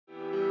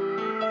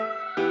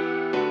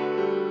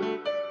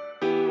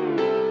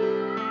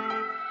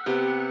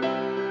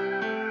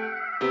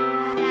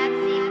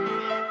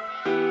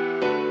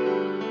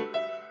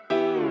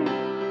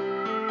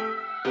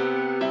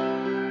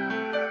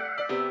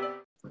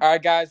All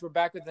right, guys, we're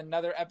back with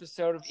another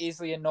episode of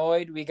Easily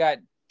Annoyed. We got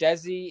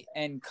Desi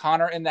and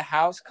Connor in the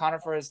house. Connor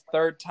for his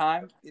third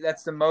time.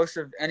 That's the most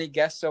of any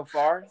guest so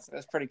far. So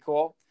that's pretty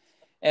cool.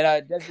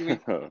 And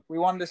Desi, we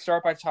wanted to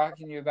start by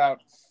talking to you about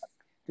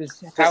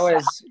just how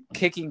has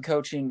kicking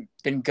coaching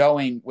been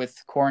going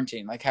with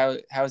quarantine? Like how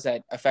has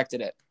that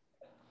affected it?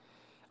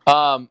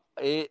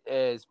 It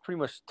has pretty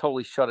much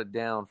totally shut it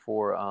down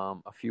for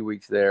a few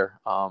weeks there.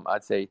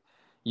 I'd say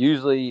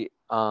usually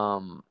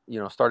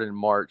started in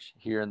March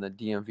here in the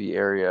DMV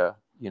area,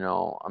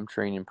 I'm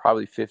training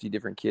probably 50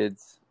 different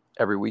kids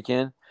every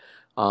weekend.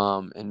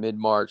 In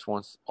mid-March,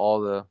 once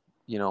all the,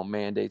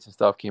 mandates and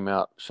stuff came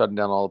out, shutting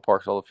down all the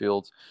parks, all the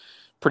fields,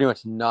 pretty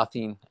much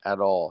nothing at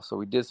all. So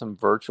we did some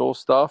virtual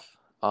stuff.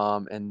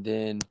 And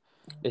then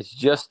it's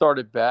just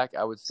started back,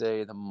 I would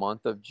say, the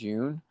month of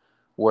June,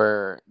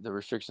 where the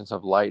restrictions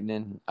have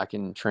lightened. I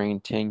can train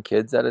 10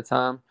 kids at a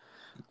time.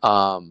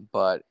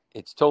 But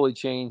it's totally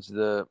changed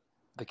the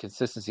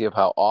consistency of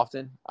how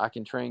often I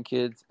can train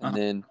kids, and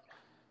then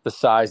the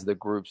size of the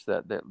groups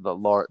the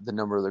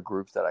number of the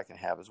groups that I can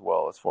have as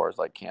well, as far as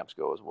like camps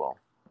go as well.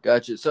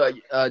 Gotcha. So,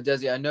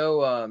 Desi, I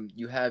know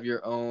you have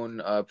your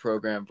own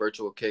program,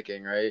 Virtual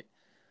Kicking, right?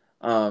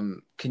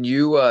 Can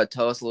you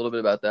tell us a little bit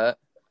about that?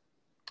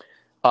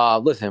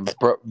 Listen,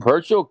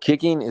 virtual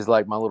kicking is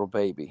like my little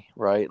baby,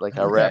 right? Like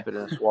I wrap it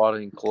in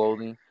swaddling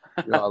clothing.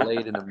 I lay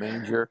it in a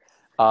manger.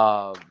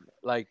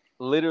 Like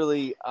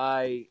literally,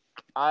 I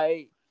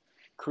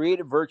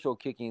created virtual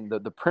kicking.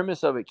 The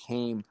premise of it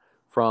came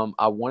from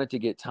I wanted to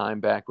get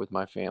time back with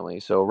my family.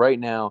 So right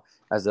now,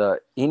 as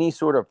any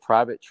sort of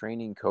private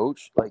training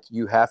coach, like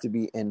you have to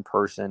be in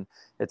person.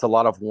 It's a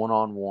lot of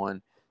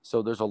one-on-one.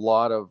 So there's a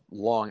lot of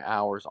long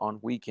hours on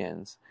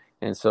weekends.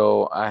 And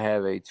so I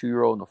have a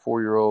 2-year-old and a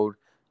 4-year-old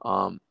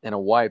and a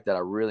wife that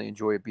I really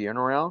enjoy being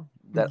around,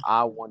 that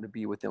I want to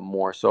be with them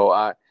more. So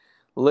I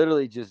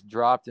literally just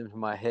dropped into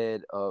my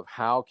head of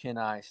how can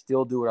I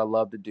still do what I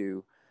love to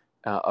do,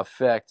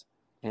 affect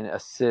and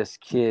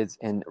assist kids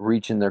in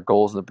reaching their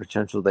goals and the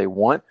potential they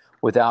want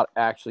without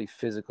actually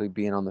physically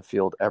being on the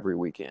field every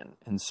weekend.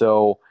 And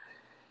so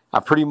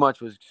I pretty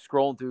much was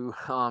scrolling through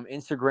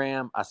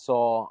Instagram. I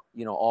saw,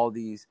 all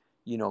these,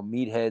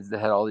 meatheads that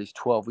had all these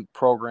 12-week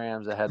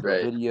programs that had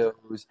their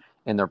videos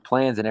and their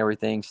plans and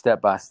everything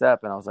step by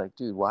step. And I was like,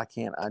 dude, why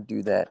can't I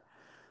do that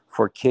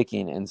for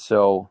kicking? And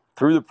so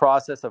through the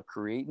process of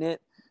creating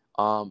it,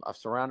 I've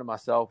surrounded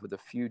myself with a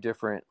few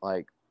different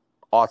like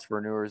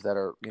entrepreneurs that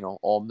are,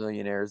 all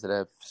millionaires that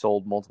have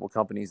sold multiple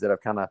companies that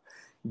have kind of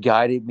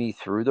guided me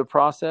through the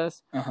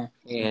process.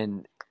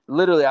 And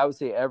literally, I would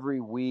say every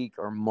week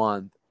or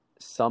month,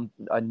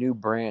 a new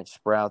branch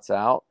sprouts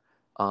out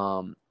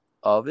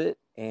of it,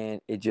 and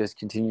it just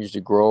continues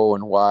to grow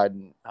and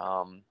widen.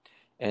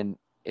 And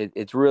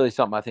it's really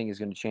something I think is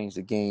going to change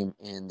the game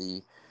in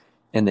the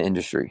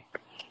industry.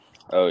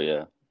 Oh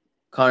yeah,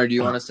 Connor, do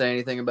you want to say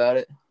anything about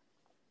it?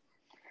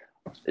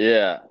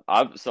 Yeah,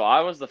 I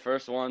was the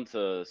first one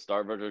to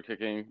start virtual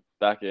kicking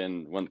back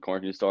in when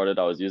quarantine started.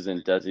 I was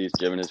using Desi's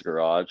gym in his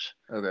garage,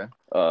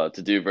 to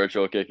do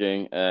virtual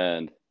kicking,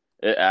 and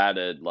it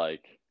added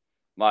like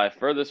my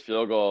furthest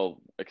field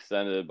goal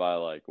extended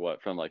by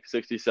from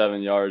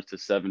 67 yards to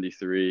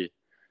 73.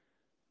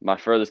 My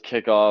furthest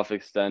kickoff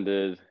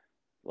extended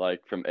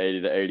from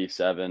 80 to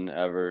 87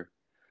 ever.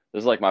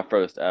 This is my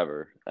furthest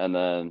ever, and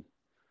then.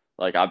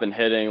 I've been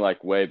hitting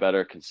way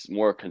better,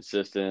 more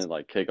consistent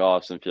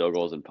kickoffs and field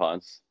goals and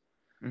punts.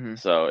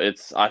 So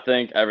I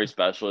think every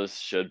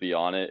specialist should be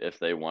on it if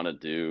they want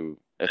to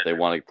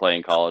play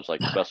in college,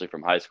 especially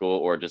from high school,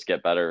 or just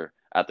get better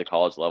at the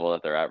college level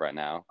that they're at right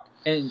now.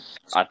 And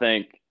I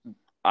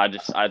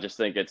just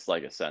think it's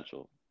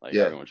essential.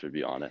 Everyone should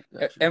be on it.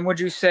 And would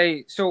you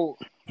say, so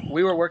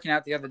we were working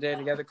out the other day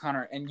together,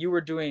 Connor, and you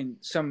were doing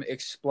some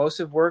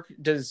explosive work.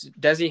 Does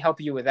he help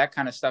you with that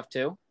kind of stuff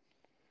too?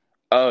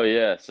 Oh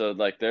yeah, so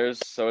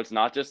it's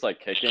not just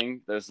kicking.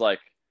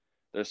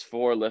 There's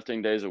 4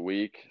 lifting days a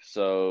week.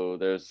 So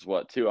there's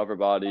 2 upper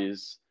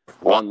bodies,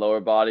 1 lower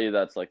body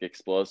that's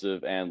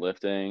explosive and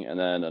lifting, and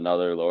then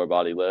another lower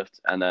body lift.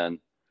 And then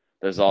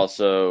there's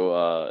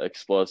also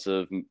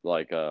explosive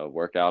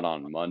workout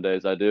on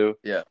Mondays I do.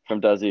 Yeah. From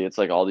Desi. It's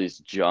all these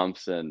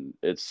jumps, and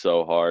it's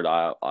so hard.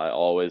 I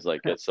always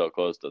get so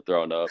close to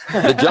throwing up.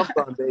 The jump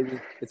run, baby.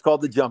 It's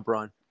called the jump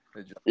run.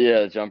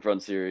 Yeah, jump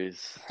run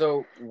series.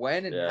 So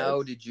when and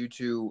how did you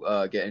two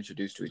get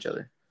introduced to each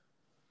other?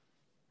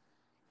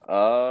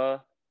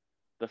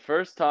 The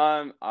first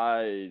time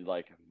I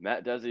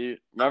met Desi,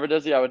 remember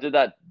Desi? I did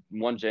that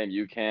one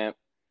JMU camp,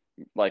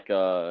 I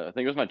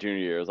think it was my junior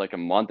year. It was a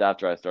month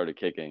after I started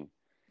kicking.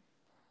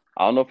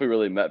 I don't know if we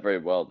really met very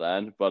well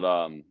then,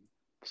 but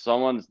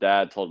someone's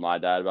dad told my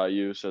dad about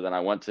you, so then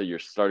I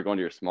started going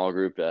to your small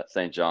group at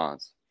St.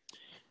 John's.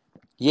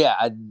 Yeah,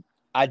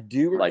 I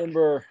do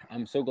remember.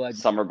 I'm so glad.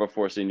 Summer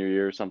before senior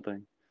year or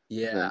something.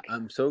 Yeah,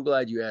 I'm so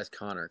glad you asked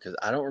Connor, because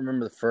I don't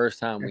remember the first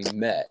time we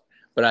met,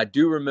 but I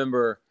do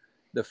remember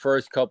the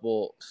first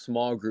couple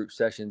small group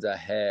sessions I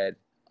had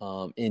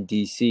in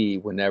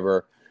DC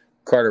whenever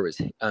Connor was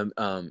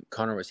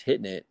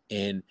hitting it,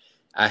 and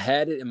I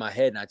had it in my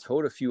head, and I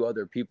told a few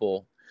other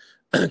people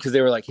because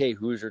they were like, "Hey,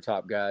 who's your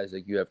top guys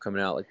like you have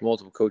coming out?" Like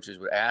multiple coaches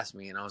would ask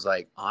me, and I was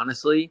like,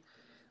 honestly,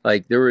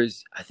 like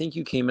I think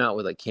you came out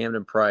with like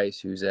Camden Price,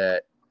 he's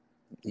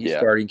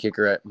starting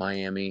kicker at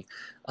Miami.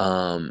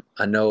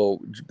 I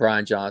know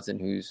Brian Johnson,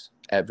 who's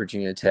at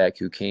Virginia Tech,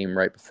 who came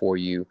right before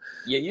you.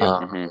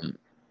 Yeah.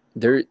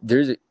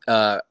 There's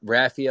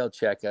Raphael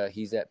Cheka,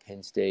 he's at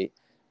Penn State.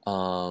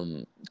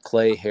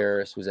 Clay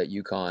Harris was at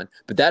UConn,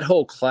 but that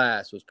whole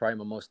class was probably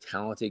my most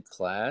talented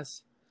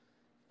class.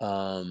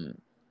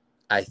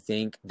 I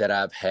think that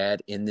I've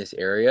had in this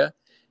area,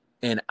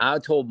 and I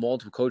told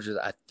multiple coaches,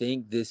 I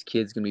think this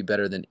kid's gonna be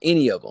better than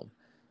any of them.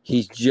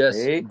 He's just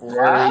very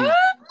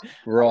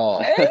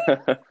raw.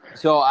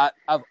 So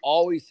I've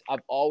always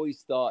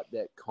thought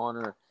that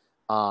Connor,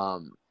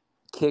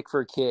 kick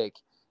for kick,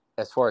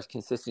 as far as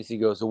consistency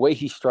goes, the way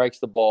he strikes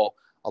the ball,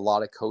 a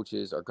lot of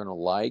coaches are gonna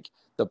like.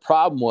 The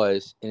problem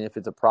was, and if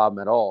it's a problem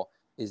at all,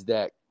 is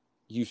that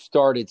you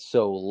started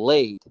so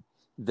late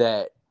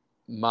that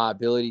my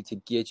ability to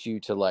get you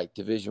to like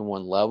Division I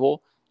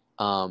level,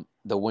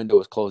 the window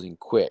was closing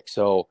quick.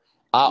 So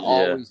I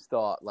always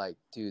thought like,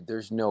 dude,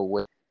 there's no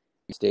way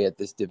you stay at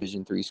this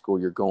Division III school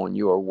you're going.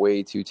 You are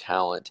way too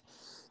talented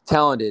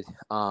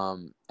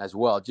as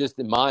well. Just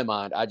in my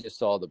mind, I just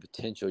saw the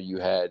potential you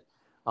had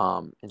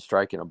in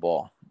striking a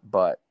ball.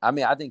 But I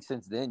mean, I think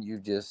since then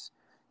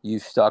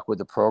you've stuck with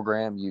the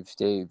program, you've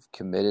stayed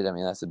committed. I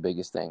mean, that's the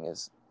biggest thing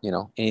is,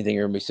 anything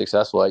you're gonna be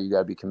successful at, you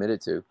gotta be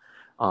committed to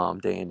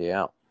day in, day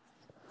out.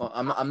 Well,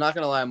 I'm not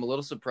gonna lie. I'm a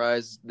little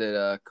surprised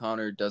that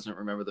Connor doesn't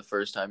remember the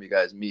first time you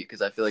guys meet,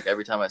 because I feel like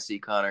every time I see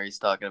Connor, he's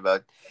talking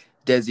about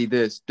Desi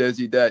this,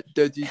 Desi that,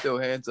 Desi so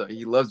handsome.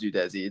 He loves you,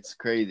 Desi. It's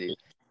crazy.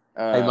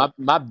 Hey,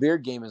 my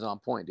beard game is on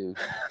point, dude.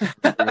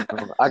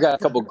 I got a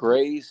couple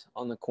grays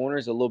on the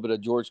corners, a little bit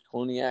of George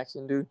Clooney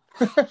action, dude.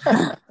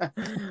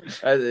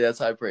 That's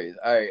high praise.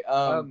 All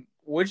right.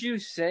 Would you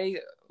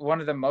say one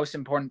of the most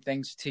important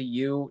things to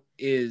you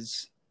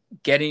is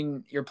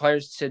getting your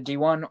players to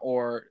D1,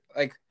 or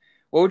like,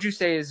 what would you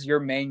say is your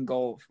main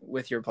goal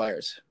with your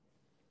players?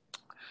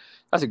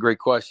 That's a great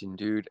question,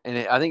 dude.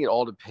 And I think it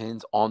all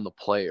depends on the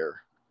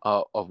player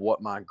of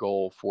what my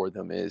goal for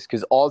them is.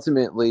 Because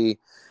ultimately,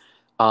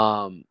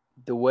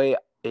 the way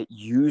it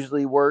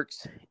usually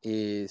works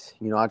is,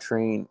 I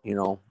train,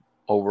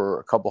 over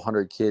a couple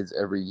hundred kids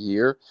every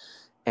year.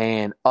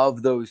 And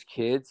of those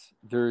kids,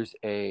 there's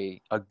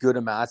a good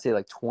amount, I'd say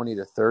like 20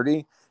 to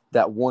 30,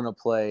 that want to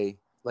play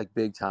like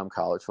big time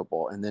college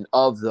football. And then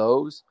of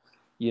those,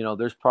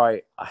 there's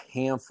probably a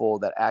handful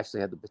that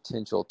actually have the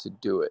potential to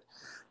do it.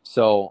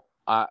 So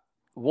I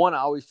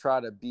always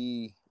try to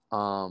be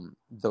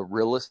the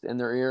realist in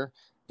their ear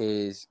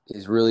is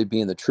really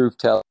being the truth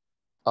teller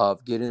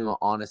of getting them an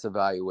honest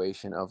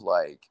evaluation of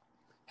like,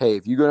 hey,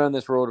 if you go down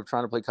this road of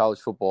trying to play college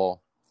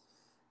football,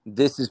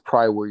 this is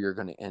probably where you're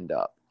going to end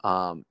up.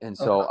 And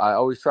so I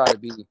always try to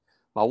be,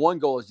 my one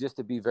goal is just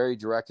to be very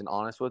direct and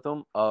honest with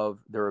them of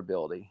their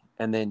ability.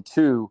 And then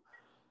two,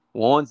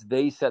 once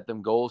they set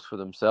them goals for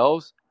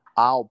themselves,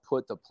 I'll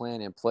put the plan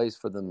in place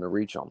for them to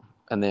reach them.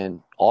 And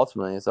then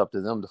ultimately it's up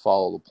to them to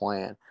follow the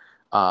plan,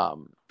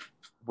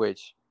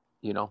 which,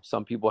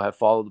 some people have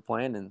followed the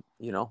plan, and,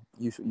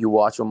 you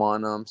watch them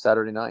on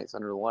Saturday nights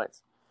under the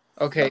lights.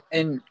 Okay.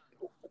 And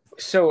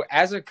so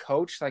as a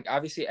coach, like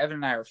obviously Evan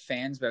and I are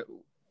fans, but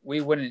we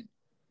wouldn't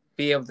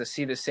be able to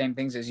see the same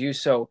things as you.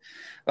 So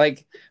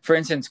like, for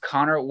instance,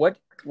 Connor, what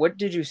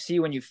did you see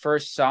when you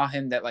first saw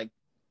him that like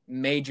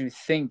made you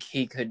think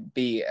he could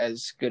be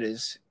as good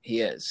as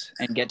he is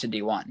and get to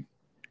D1?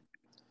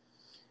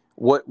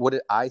 What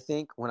did I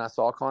think when I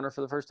saw Connor for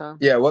the first time?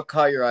 Yeah, what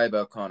caught your eye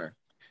about Connor?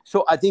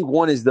 So I think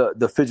one is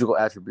the physical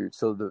attributes.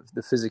 So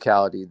the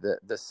physicality,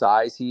 the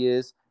size he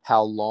is,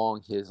 how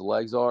long his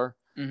legs are.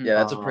 Mm-hmm. Yeah,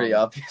 that's a pretty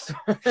obvious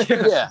one.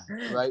 Yeah,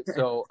 right.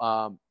 So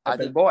I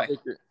think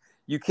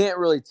you can't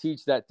really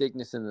teach that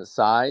thickness and the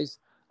size.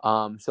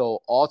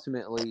 So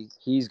ultimately,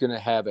 he's going to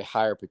have a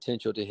higher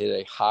potential to hit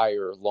a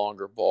higher,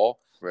 longer ball,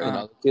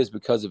 right? Is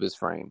because of his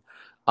frame.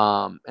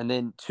 And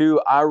then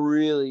two, I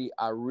really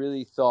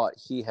thought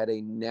he had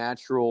a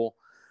natural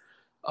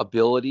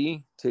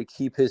ability to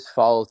keep his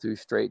follow through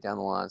straight down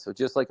the line. So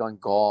just like on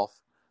golf,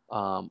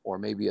 or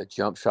maybe a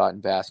jump shot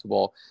in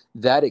basketball,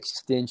 that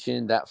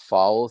extension, that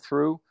follow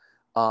through,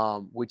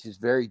 which is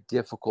very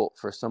difficult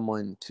for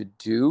someone to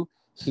do,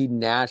 he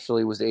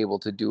naturally was able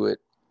to do it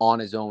on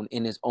his own,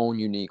 in his own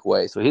unique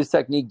way. So his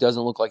technique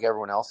doesn't look like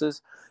everyone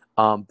else's,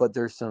 but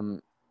there's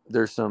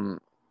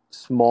some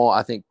small,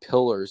 I think,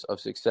 pillars of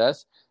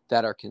success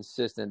that are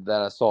consistent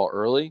that I saw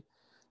early,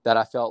 that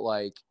I felt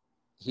like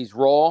he's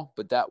raw,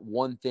 but that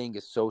one thing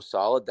is so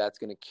solid that's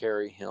going to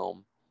carry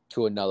him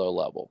to another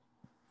level.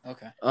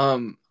 Okay.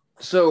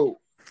 So,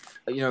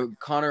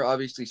 Connor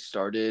obviously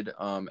started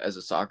as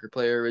a soccer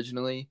player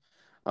originally.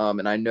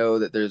 And I know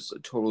that there's a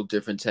total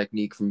different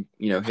technique from,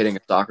 hitting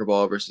a soccer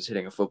ball versus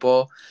hitting a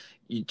football.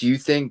 Do you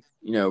think,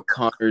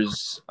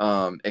 Connor's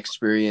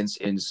experience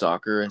in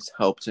soccer has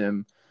helped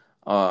him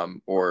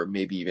or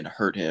maybe even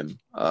hurt him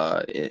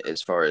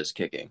as far as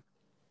kicking?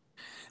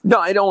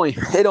 No, it only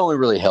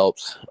really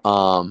helps.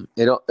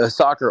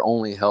 Soccer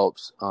only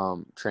helps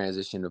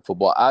transition to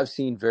football. I've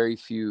seen very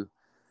few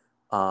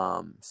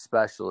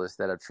specialists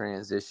that have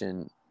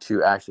transitioned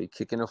to actually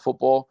kicking a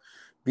football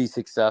be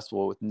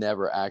successful with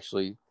never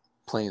actually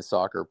playing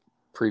soccer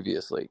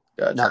previously.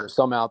 Gotcha. Now there's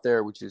some out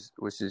there which is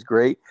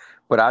great,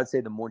 but I'd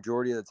say the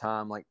majority of the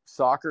time, like,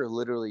 soccer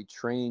literally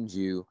trains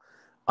you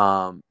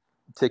to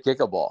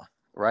kick a ball,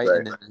 right?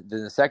 And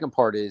then the second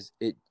part is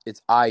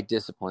it's eye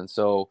discipline.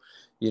 So,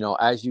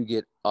 as you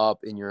get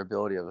up in your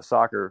ability of a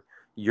soccer,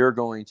 you're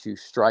going to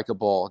strike a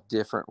ball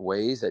different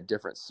ways at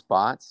different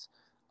spots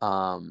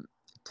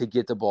to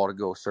get the ball to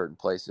go certain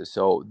places.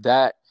 So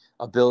that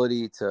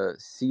ability to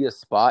see a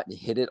spot and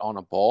hit it on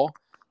a ball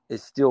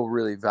is still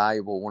really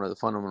valuable. One of the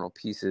fundamental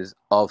pieces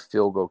of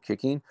field goal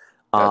kicking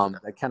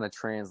that kind of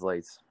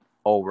translates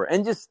over.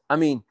 And just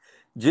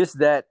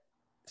that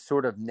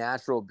sort of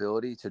natural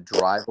ability to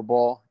drive a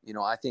ball.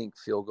 I think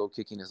field goal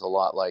kicking is a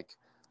lot like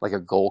a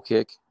goal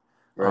kick,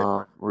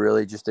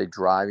 really just a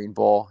driving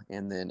ball.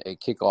 And then a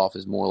kickoff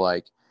is more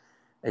like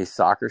a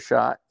soccer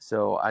shot.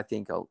 So I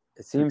think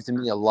it seems to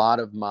me a lot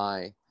of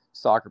my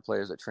soccer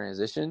players that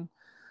transition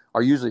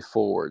are usually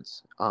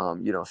forwards,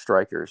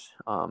 strikers.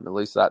 At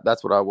least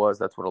that's what I was.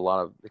 That's what a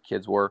lot of the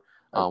kids were,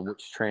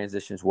 which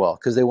transitions well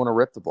because they want to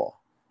rip the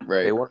ball.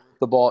 Right. They want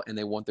the ball and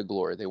they want the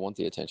glory. They want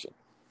the attention.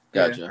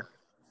 Gotcha. Yeah.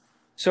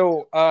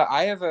 So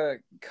I have a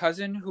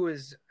cousin who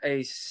is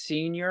a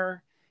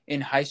senior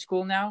in high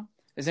school now.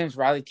 His name is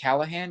Riley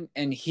Callahan,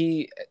 and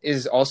he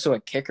is also a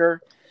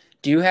kicker.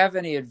 Do you have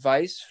any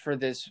advice for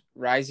these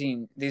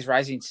rising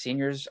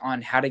seniors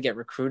on how to get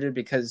recruited?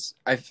 Because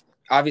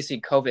obviously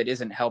COVID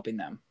isn't helping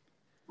them.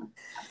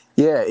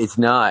 Yeah, it's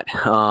not.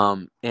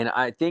 And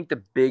I think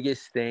the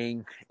biggest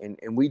thing, and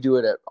we do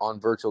it on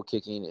virtual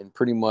kicking, and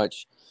pretty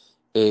much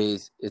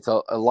is it's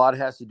a lot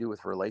has to do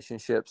with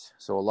relationships.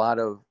 So a lot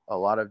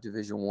of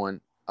Division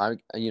I,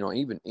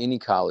 even any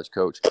college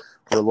coach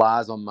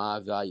relies on my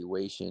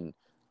evaluation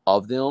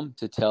of them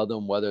to tell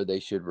them whether they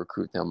should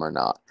recruit them or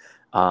not.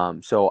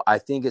 So I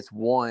think it's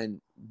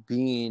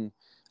being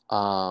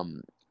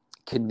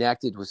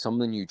connected with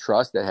someone you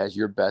trust that has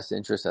your best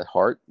interest at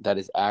heart, that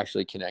is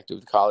actually connected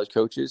with college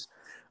coaches.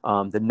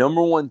 The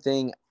number one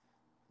thing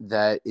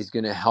that is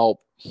going to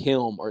help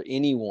him or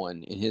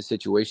anyone in his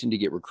situation to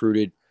get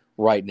recruited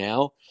right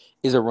now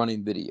is a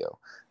running video.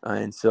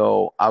 And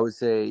so I would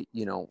say,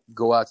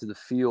 go out to the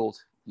field,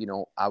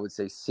 I would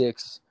say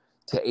 6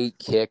 to 8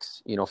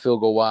 kicks,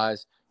 field goal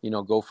wise,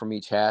 go from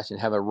each hash and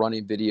have a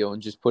running video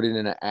and just put it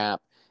in an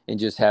app and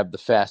just have the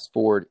fast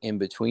forward in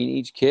between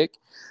each kick.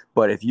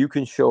 But if you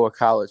can show a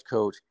college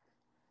coach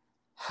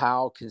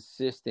how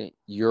consistent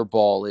your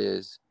ball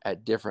is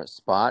at different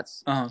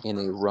spots in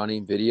a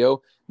running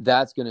video,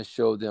 that's going to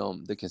show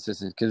them the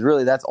consistency. Because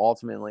really that's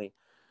ultimately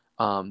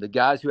the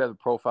guys who have a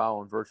profile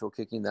on virtual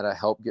kicking that I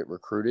help get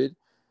recruited.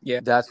 Yeah,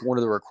 that's one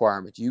of the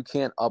requirements. You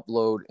can't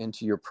upload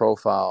into your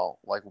profile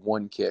like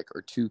 1 kick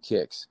or 2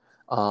 kicks.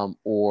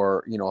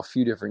 Or a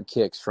few different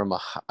kicks from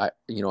a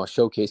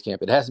showcase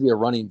camp. It has to be a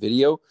running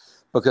video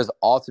because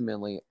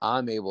ultimately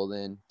I'm able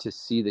then to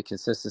see the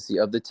consistency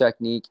of the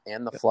technique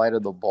and the flight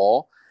of the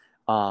ball,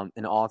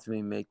 and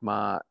ultimately make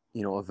my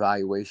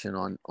evaluation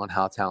on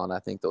how talented I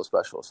think those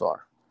specialists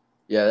are.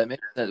 Yeah, that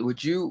makes sense.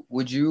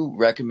 Would you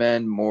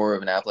recommend more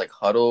of an app like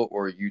Huddle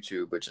or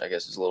YouTube, which I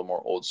guess is a little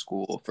more old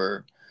school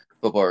for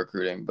football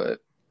recruiting, but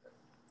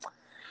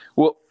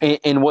well,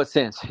 in what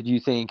sense do you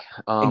think?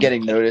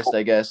 Getting noticed,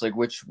 I guess, like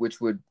which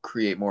would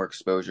create more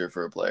exposure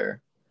for a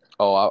player?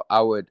 Oh,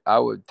 I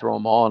would throw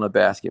them all in a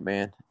basket,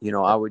 man.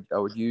 I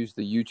would use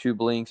the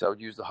YouTube links. I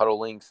would use the Huddle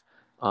links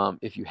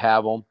if you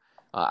have them.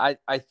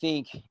 I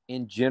think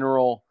in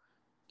general,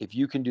 if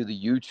you can do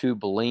the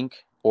YouTube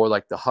link or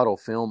like the Huddle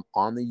film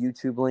on the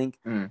YouTube link,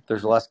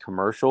 there's less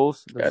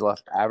commercials, there's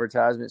less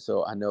advertisements.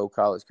 So I know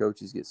college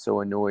coaches get so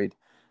annoyed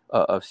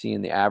of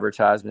seeing the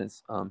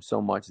advertisements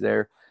so much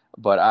there.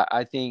 But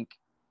I think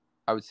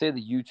I would say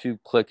the YouTube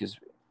click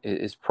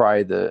is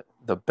probably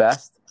the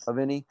best of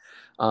any.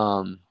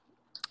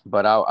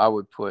 But I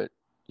would put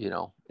it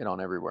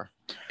on everywhere.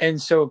 And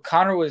so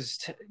Connor was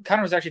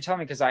actually telling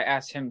me, because I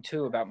asked him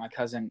too about my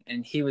cousin,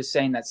 and he was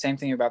saying that same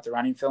thing about the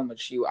running film,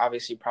 which you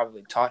obviously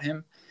probably taught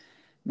him.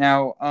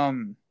 Now,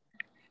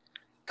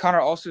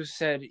 Connor also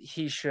said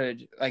he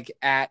should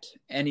at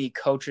any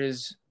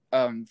coaches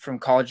from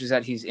colleges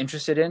that he's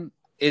interested in.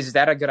 Is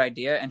that a good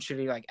idea? And should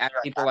he at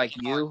people like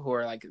you who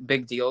are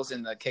big deals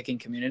in the kicking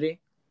community?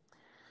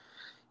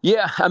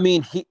 Yeah, I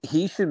mean,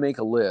 he should make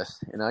a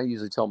list, and I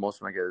usually tell most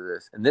of my guys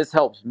this, and this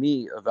helps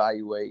me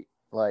evaluate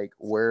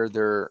where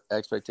their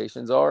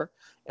expectations are,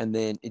 and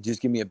then it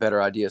just give me a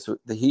better idea. So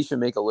he should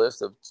make a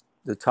list of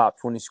the top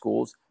 20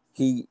 schools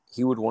he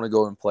would want to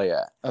go and play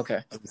at. Okay.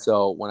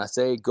 So when I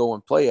say go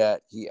and play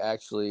at, he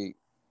actually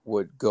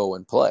would go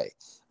and play.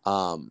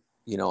 I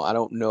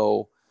don't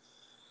know.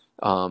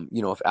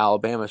 If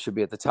Alabama should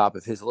be at the top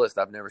of his list,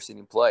 I've never seen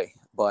him play.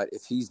 But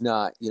if he's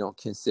not,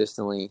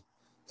 consistently,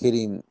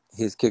 hitting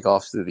his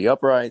kickoffs through the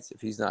uprights,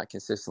 if he's not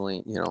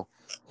consistently,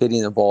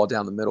 hitting the ball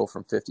down the middle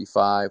from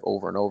 55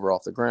 over and over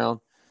off the ground,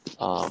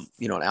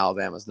 and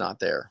Alabama's not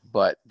there.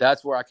 But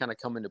that's where I kind of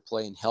come into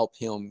play and help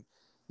him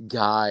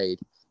guide,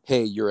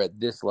 hey, you're at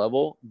this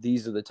level.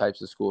 These are the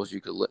types of schools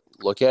you could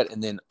look at.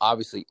 And then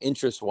obviously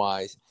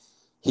interest-wise,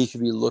 he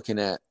should be looking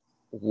at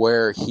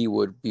where he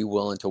would be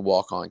willing to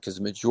walk on, because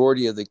the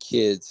majority of the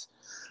kids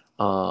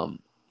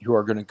who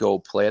are going to go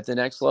play at the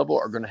next level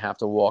are going to have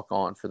to walk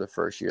on for the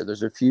first year.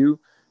 There's a few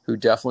who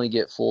definitely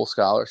get full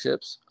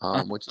scholarships,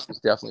 which is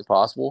definitely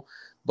possible,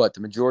 but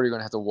the majority are going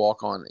to have to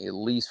walk on at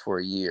least for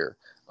a year.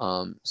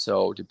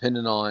 So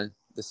depending on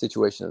the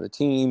situation of the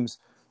teams,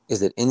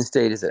 is it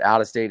in-state, is it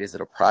out-of-state, is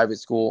it a private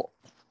school,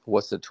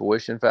 what's the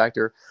tuition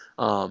factor?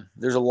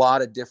 There's a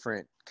lot of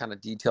different kind of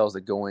details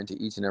that go into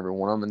each and every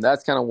one of them, and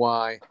that's kind of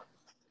why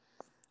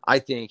I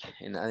think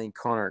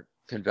Connor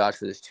can vouch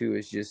for this too,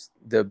 is just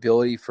the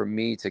ability for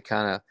me to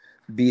kind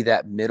of be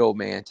that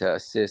middleman to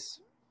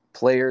assist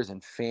players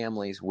and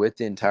families with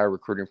the entire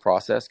recruiting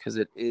process, because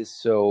it is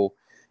so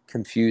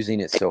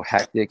confusing, it's so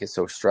hectic, it's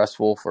so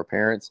stressful for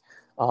parents,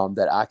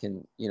 that I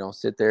can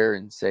sit there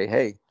and say,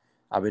 hey,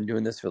 I've been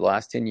doing this for the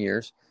last 10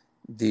 years.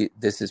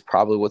 This is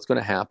probably what's going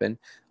to happen.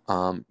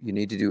 You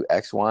need to do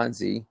X, Y, and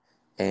Z,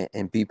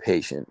 and be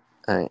patient.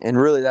 And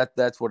really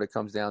that's what it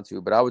comes down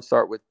to. But I would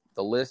start with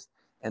the list,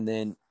 and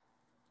then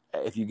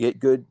if you get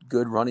good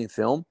running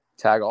film,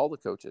 tag all the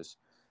coaches.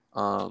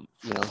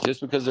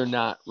 Just because they're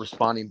not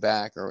responding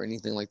back or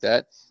anything like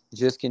that,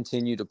 just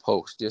continue to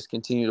post. Just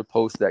continue to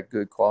post that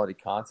good quality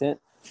content,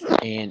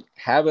 and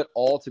have it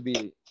all to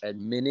be a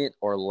minute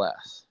or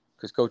less,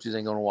 because coaches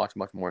ain't going to watch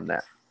much more than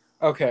that.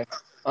 Okay.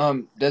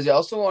 Desi, I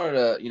also wanted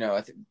to,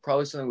 I think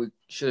probably something we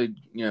should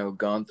have,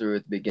 gone through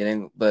at the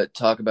beginning, but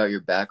talk about your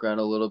background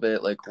a little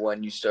bit, like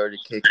when you started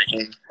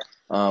kicking,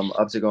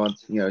 up to going,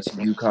 to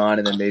UConn,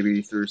 and then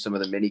maybe through some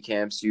of the mini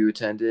camps you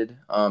attended.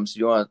 So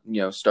you want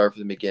to, start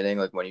from the beginning,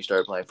 like when you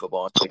started playing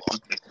football and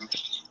kicking?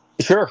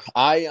 Sure.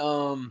 I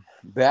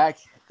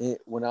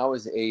when I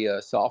was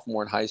a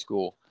sophomore in high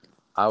school,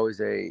 I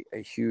was a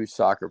huge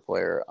soccer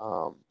player. I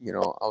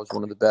was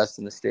one of the best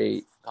in the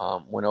state.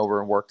 Went over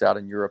and worked out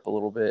in Europe a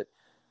little bit.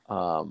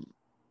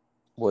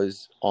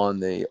 Was on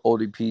the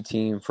ODP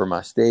team for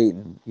my state,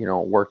 and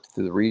worked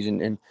through the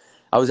region. And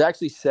I was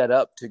actually set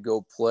up to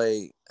go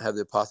have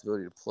the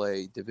possibility to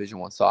play Division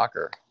I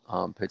soccer,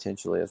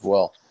 potentially as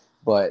well.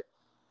 But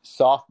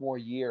sophomore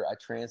year, I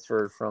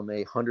transferred from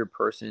a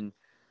 100-person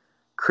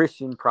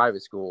Christian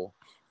private school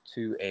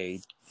to a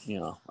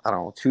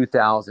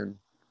 2,000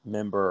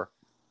 member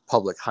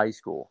public high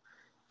school.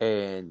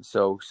 And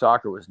so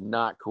soccer was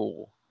not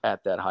cool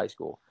at that high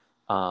school.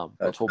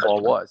 But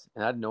football was,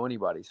 and I didn't know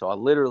anybody. So I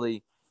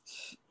literally,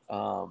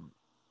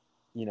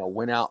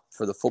 went out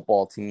for the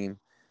football team,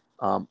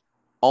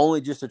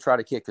 only just to try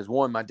to kick. Because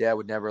one, my dad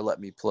would never let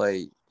me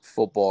play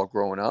football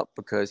growing up,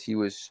 because he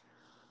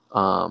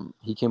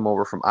came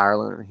over from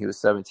Ireland when he was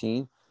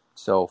 17.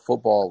 So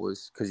football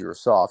was, because you were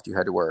soft, you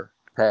had to wear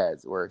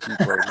pads. Where he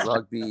played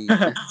rugby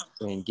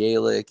and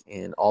Gaelic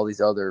and all these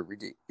other,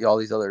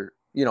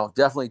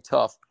 definitely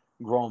tough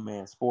grown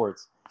man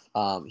sports.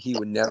 He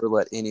would never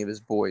let any of his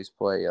boys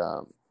play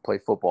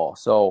football.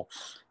 So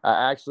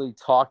I actually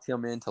talked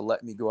him into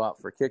letting me go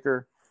out for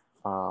kicker.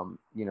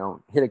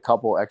 Hit a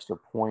couple extra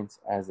points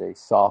as a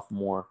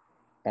sophomore,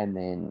 and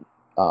then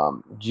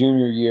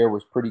junior year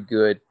was pretty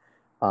good.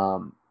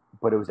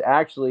 But it was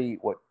actually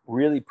what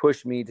really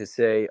pushed me to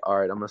say, all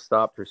right, I'm going to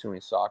stop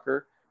pursuing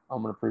soccer.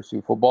 I'm going to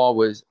pursue football.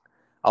 Was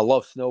I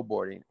love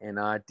snowboarding, and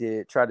I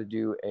try to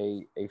do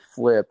a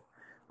flip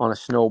on a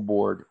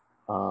snowboard,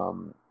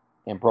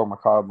 and broke my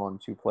collarbone in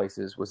 2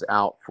 places, was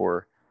out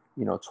for,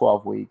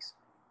 12 weeks,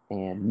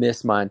 and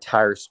missed my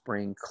entire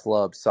spring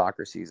club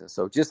soccer season.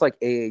 So just like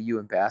AAU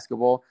in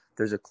basketball,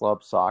 there's a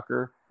club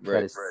soccer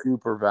that is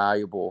super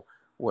valuable,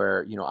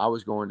 where, I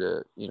was going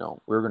to, we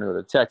were going to go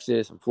to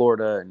Texas and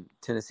Florida and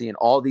Tennessee and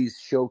all these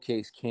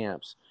showcase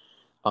camps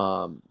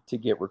to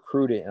get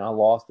recruited. And I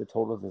lost the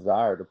total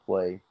desire to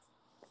play,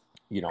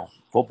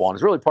 football. And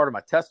it's really part of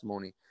my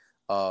testimony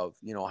of,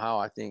 how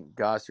I think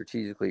God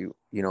strategically,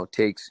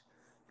 takes,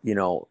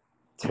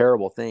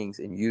 terrible things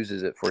and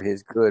uses it for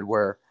his good,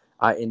 where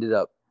I ended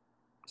up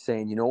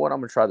saying, you know what, I'm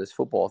going to try this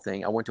football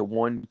thing. I went to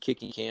one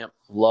kicking camp,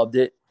 loved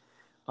it,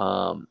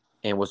 and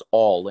was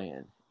all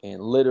in.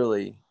 And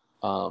literally,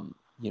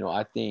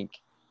 I think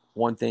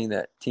one thing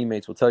that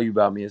teammates will tell you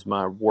about me is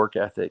my work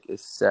ethic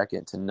is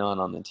second to none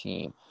on the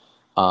team.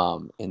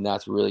 And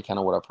that's really kind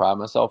of what I pride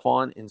myself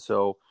on. And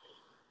so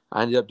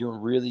I ended up doing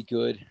really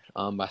good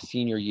my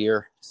senior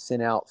year,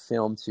 sent out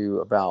film to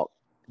about,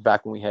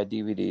 back when we had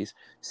DVDs,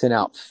 sent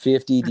out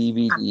 50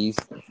 DVDs.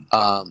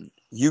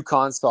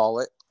 UConn saw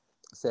it,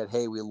 said,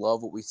 hey, we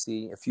love what we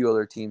see. A few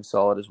other teams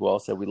saw it as well,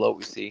 said, we love what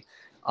we see.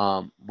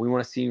 We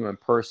want to see you in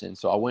person.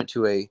 So I went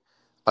to a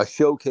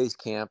showcase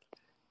camp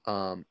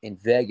in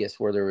Vegas,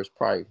 where there was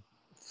probably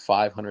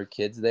 500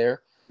 kids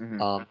there,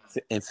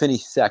 and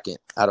finished second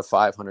out of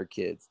 500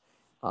 kids.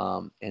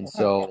 And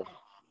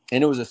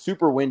it was a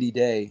super windy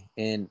day.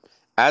 And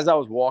as I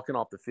was walking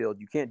off the field,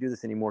 you can't do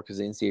this anymore because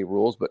of the NCAA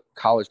rules, but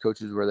college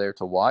coaches were there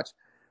to watch.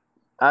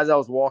 As I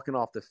was walking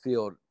off the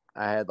field,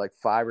 I had like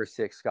 5 or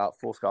 6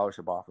 full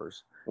scholarship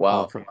offers.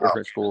 Wow. From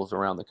different schools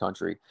around the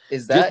country.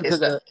 Is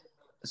that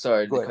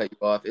sorry to cut you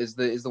off? Is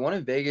the one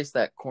in Vegas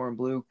that Corn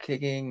Blue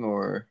kicking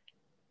or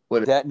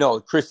what? No,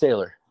 Chris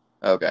Taylor.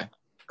 Okay.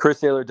 Chris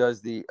Taylor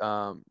does the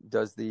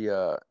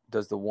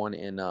one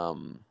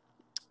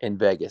in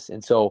Vegas,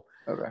 and so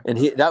and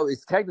that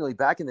was technically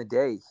back in the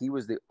day.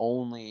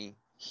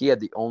 He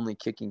had the only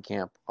kicking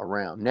camp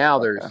around. Now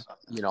there's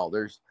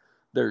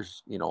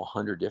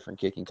 100 different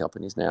kicking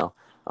companies now.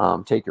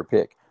 Take your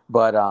pick.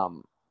 But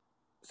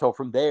so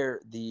from there,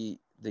 the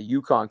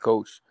UConn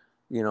coach,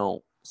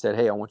 said,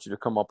 "Hey, I want you to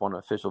come up on an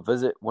official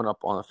visit." Went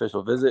up on an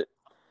official visit.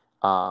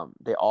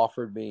 They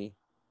offered me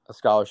a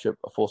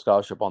full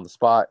scholarship on the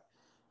spot.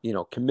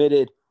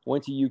 Committed.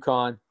 Went to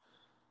UConn.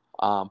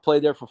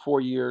 Played there for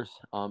 4 years.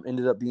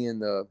 Ended up being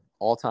the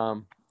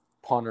all-time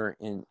punter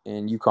in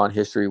UConn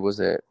history. Was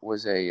a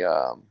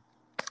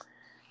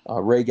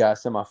Ray Guy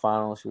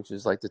semifinalist, which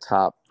is like the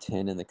top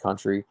 10 in the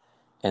country,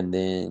 and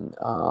then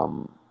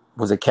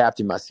was a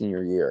captain my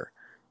senior year,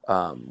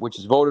 which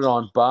is voted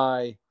on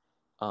by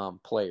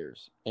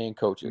players and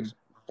coaches.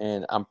 Mm-hmm.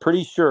 And I'm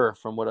pretty sure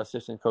from what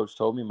assistant coach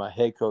told me, my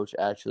head coach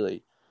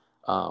actually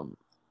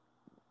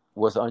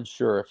was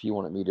unsure if he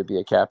wanted me to be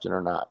a captain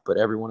or not, but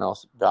everyone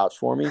else vouched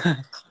for me.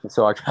 And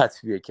so I got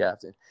to be a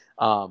captain,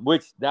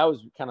 which that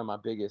was kind of my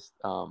biggest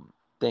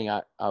thing.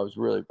 I was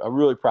really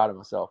proud of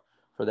myself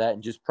for that,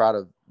 and just proud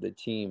of the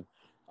team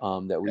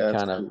that we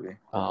kind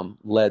of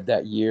led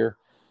that year.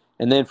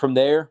 And then from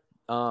there,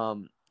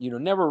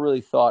 never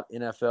really thought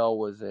NFL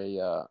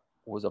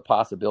was a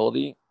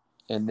possibility.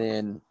 And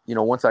then,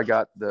 once I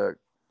got the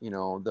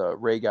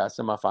Ray Guy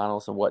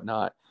semifinals and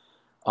whatnot,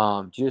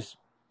 just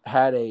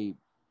had an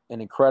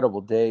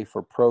incredible day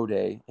for pro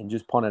day and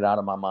just punted out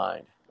of my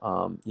mind.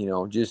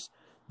 Just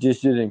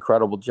did an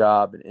incredible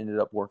job and ended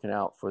up working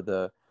out for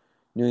the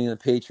New England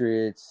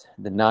Patriots,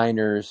 the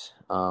Niners,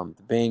 the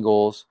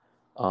Bengals,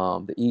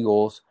 the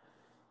Eagles,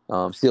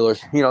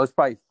 Steelers. It's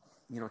probably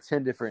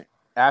 10 different.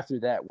 After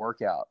that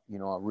workout,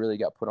 I really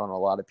got put on a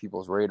lot of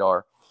people's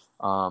radar.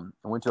 I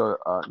went to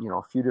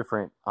a few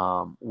different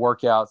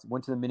workouts.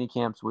 Went to the mini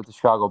camps with the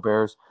Chicago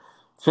Bears.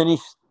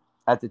 Finished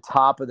at the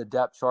top of the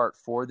depth chart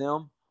for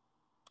them.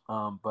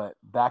 But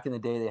back in the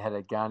day, they had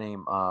a guy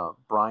named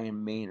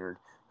Brian Maynard,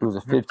 who was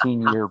a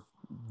 15-year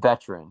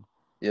veteran.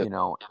 Yep.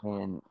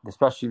 And the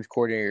special teams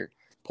coordinator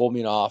pulled me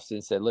in the office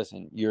and said,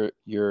 "Listen,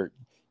 you're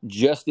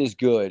just as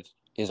good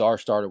as our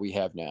starter we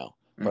have now,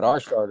 but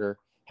our starter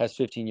has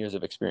 15 years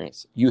of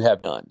experience. You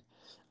have none."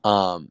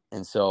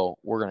 And so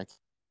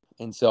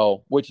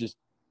which is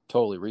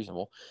totally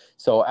reasonable.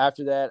 So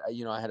after that,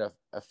 I had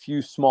a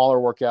few smaller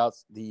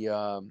workouts.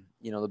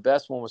 The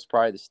best one was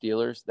probably the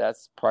Steelers.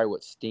 That's probably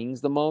what stings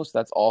the most.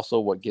 That's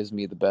also what gives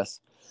me the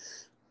best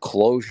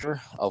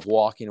closure of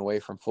walking away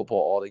from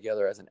football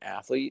altogether as an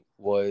athlete.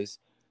 Was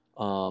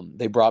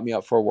they brought me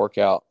up for a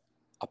workout.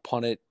 I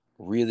punted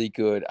really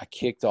good. I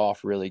kicked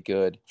off really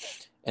good.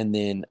 And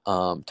then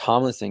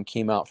Tomlinson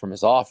came out from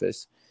his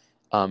office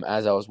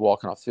as I was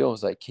walking off the field and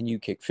was like, "Can you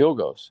kick field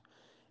goals?"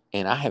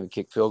 And I haven't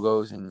kicked field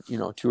goals in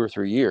 2 or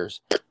 3 years.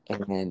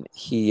 And then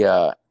he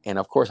and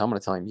of course I'm going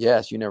to tell him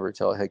yes. You never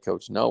tell a head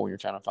coach no when you're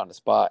trying to find a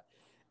spot.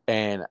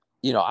 And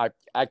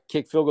I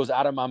kick field goals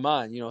out of my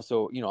mind.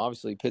 So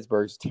obviously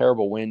Pittsburgh's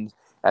terrible wind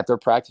at their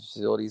practice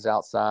facilities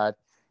outside.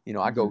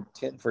 I go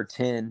 10 for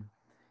 10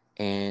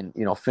 and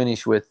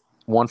finish with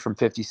 1 from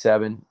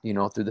 57.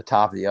 Through the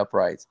top of the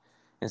uprights.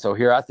 And so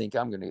here I think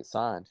I'm going to get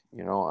signed.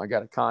 I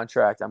got a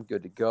contract. I'm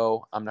good to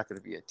go. I'm not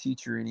going to be a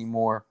teacher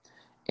anymore.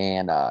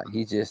 And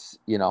he just,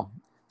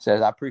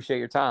 says, "I appreciate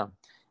your time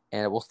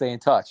and we'll stay in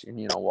touch," and,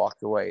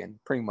 walked away.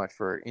 And pretty much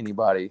for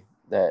anybody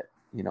that,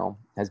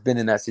 has been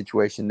in that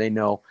situation, they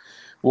know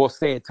we'll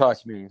stay in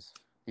touch means,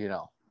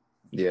 we'll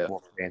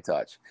stay in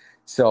touch.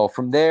 So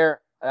from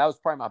there, that was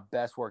probably my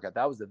best workout.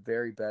 That was the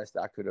very best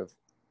I could have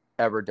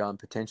ever done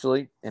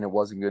potentially. And it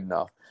wasn't good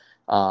enough.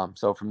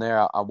 So from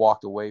there, I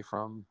walked away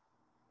from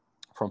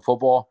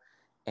football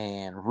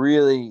and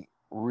really,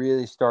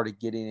 really started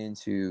getting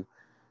into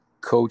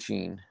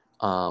coaching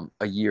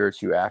a year or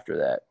two after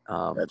that.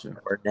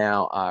 Where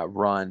now I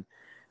run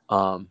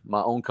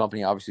my own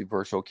company, obviously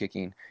Virtual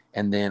Kicking,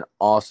 and then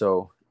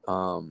also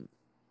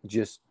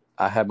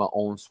I have my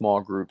own small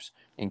groups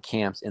and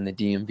camps in the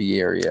DMV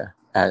area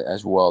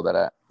as well that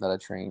I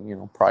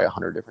train, probably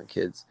 100 different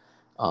kids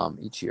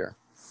each year.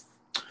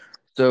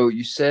 So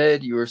you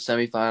said you were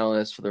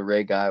semifinalist for the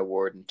Ray Guy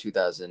Award in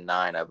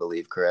 2009, I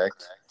believe,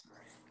 correct?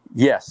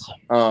 Yes.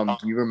 Do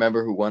you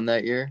remember who won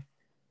that year?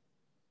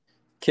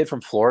 Kid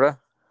from Florida.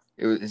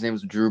 His name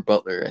was Drew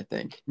Butler, I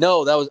think.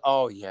 No, that was.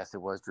 Oh, yes,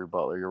 it was Drew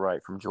Butler. You're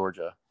right, from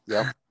Georgia.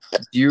 Yep.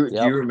 Do you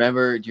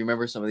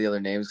remember some of the other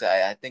names?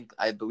 I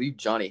believe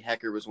Johnny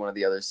Hecker was one of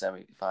the other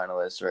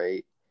semifinalists,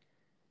 right?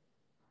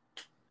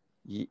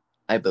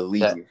 I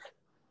believe.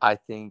 I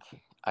think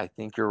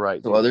you're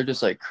right. So they're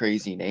just like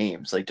crazy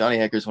names. Like Johnny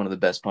Hecker's one of the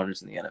best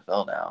punters in the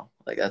NFL now.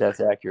 Like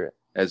that's accurate.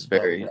 That's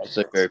very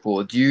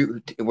cool.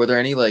 Were there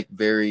any like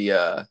very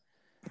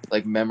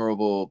like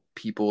memorable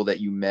people that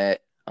you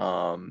met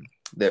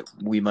that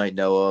we might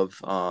know of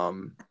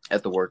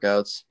at the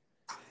workouts?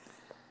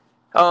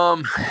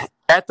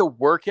 At the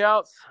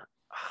workouts,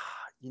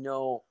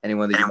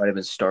 anyone that you might have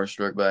been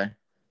starstruck by?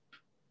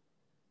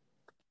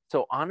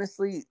 So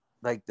honestly,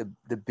 like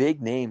the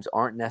big names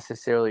aren't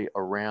necessarily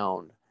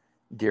around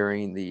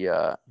during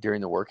the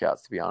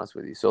workouts, to be honest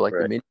with you. So like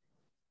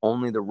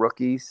only the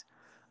rookies,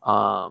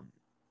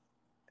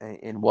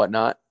 and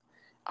whatnot.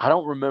 I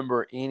don't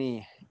remember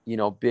any,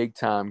 big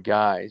time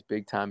guys,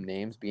 big time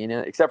names being in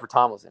it, except for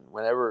Tomlinson.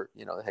 Whenever,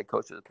 the head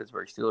coach of the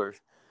Pittsburgh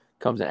Steelers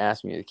comes and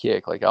asks me to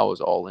kick, like I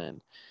was all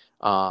in.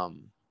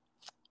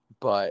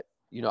 But,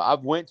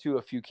 I've went to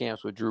a few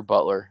camps with Drew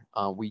Butler.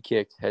 We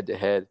kicked head to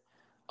head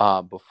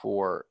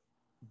before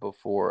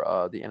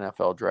the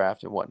NFL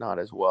draft and whatnot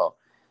as well.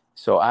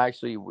 So I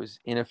actually was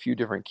in a few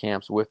different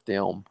camps with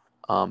them,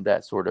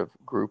 that sort of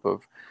group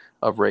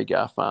of Ray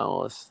Guy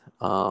finalists.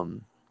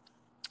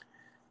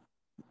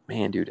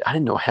 Man, dude, I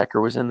didn't know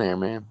Hecker was in there,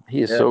 man.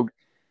 He is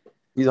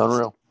he's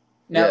unreal.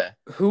 Now,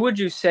 who would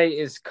you say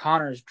is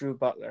Connor's Drew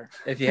Butler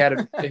if you had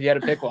to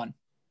pick one?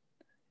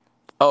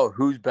 Oh,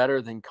 who's better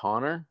than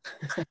Connor?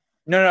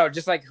 No,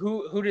 just like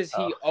who does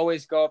he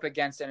always go up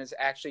against and is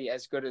actually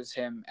as good as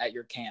him at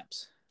your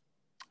camps?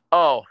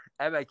 Oh,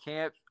 at my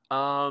camp,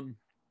 Connor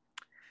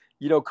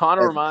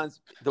reminds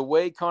the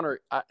way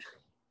Connor.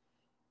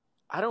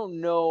 I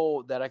don't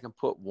know that I can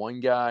put one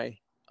guy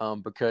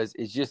because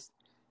it's just.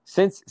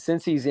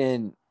 Since he's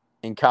in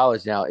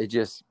college now, it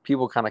just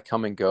people kind of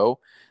come and go.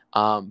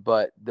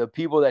 But the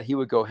people that he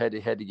would go head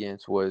to head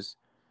against was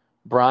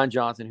Brian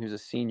Johnson, who's a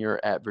senior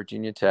at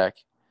Virginia Tech,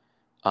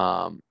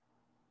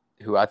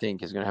 who I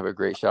think is going to have a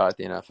great shot at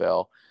the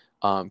NFL.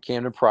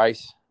 Camden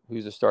Price,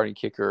 who's a starting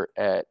kicker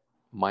at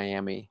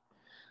Miami.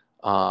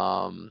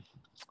 I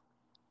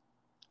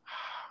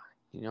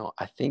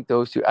think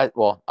those two.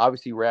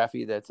 Obviously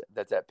Raffy,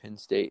 that's at Penn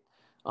State,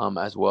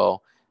 as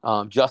well.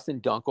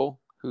 Justin Dunkel,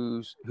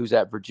 who's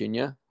at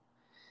Virginia.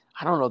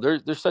 I don't know.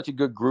 There's such a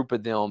good group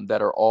of them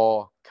that are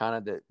all kind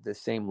of the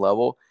same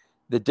level.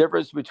 The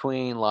difference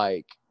between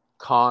like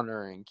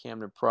Connor and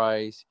Camden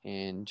Price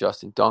and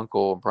Justin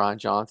Dunkel and Brian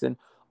Johnson,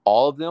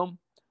 all of them,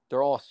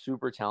 they're all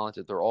super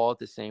talented. They're all at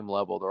the same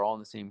level. They're all in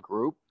the same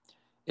group.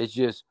 It's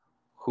just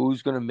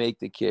who's going to make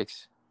the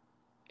kicks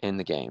in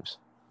the games.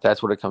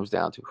 That's what it comes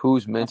down to.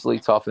 Who's mentally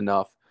tough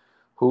enough,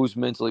 who's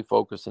mentally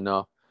focused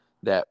enough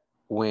that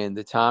when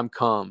the time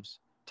comes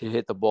to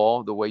hit the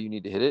ball the way you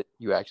need to hit it,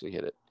 you actually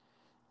hit it.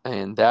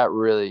 And that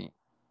really,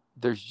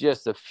 there's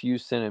just a few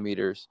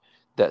centimeters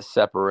that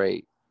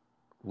separate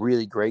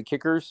really great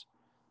kickers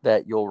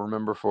that you'll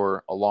remember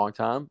for a long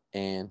time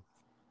and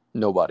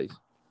nobody's.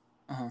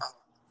 Uh-huh.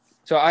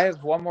 So I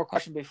have one more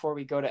question before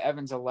we go to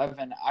Evan's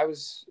 11.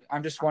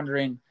 I'm just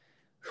wondering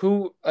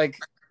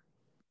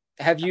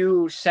have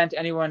you sent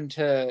anyone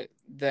to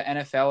the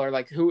NFL or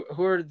like who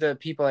are the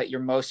people that you're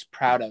most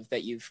proud of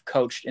that you've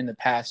coached in the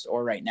past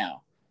or right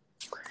now?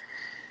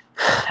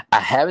 I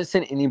haven't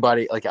sent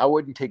anybody, like I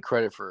wouldn't take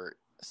credit for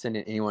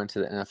sending anyone to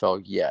the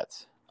NFL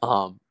yet.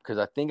 Because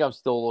I think I'm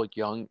still a little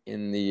young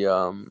in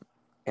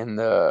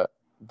the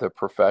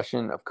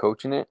profession of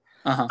coaching it.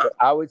 Uh-huh. But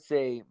I would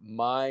say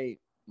my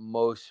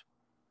most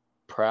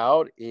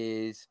proud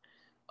is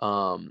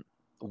one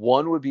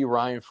would be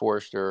Ryan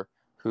Forrester,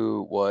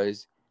 who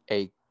was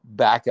a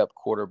backup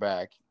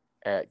quarterback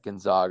at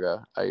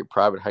Gonzaga, a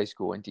private high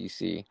school in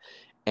DC.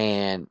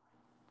 And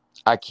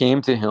I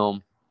came to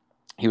him.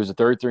 He was a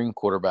third string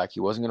quarterback. He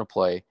wasn't going to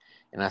play.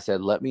 And I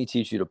said, let me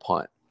teach you to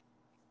punt.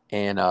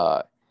 And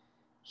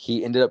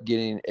he ended up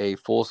getting a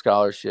full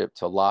scholarship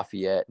to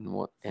Lafayette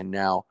and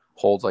now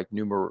holds like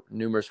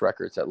numerous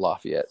records at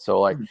Lafayette.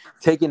 So like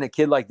taking a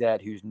kid like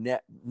that who's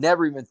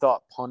never even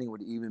thought punting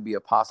would even be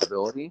a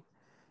possibility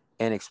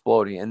and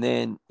exploding. And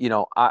then,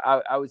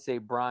 I would say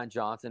Brian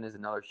Johnson is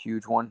another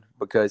huge one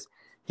because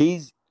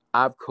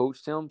I've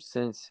coached him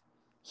since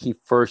he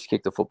first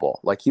kicked the football.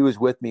 Like he was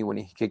with me when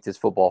he kicked his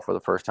football for the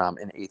first time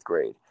in 8th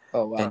grade.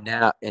 Oh,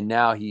 wow. And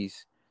now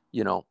he's,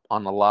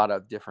 on a lot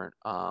of different,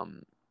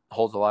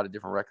 holds a lot of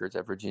different records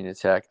at Virginia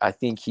Tech. I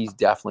think he's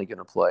definitely going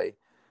to play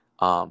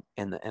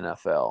in the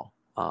NFL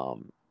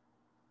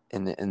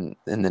in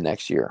the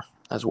next year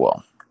as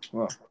well.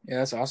 Wow. Yeah,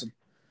 that's awesome.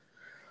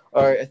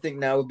 All right, I think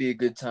now would be a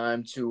good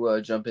time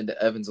to jump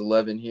into Evan's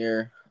 11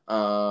 here.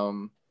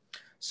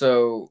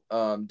 So,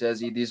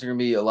 Desi, these are going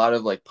to be a lot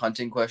of like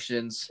punting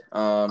questions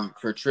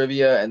for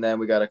trivia, and then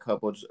we got a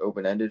couple just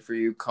open-ended for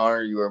you.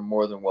 Connor, you are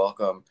more than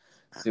welcome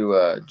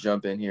to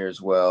jump in here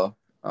as well.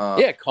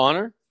 Yeah,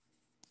 Connor.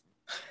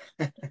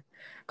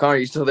 Connor,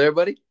 you still there,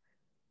 buddy?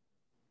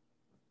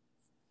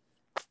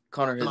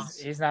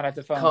 He's not at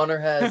the phone. Connor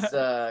has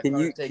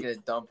Connor's taking a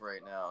dump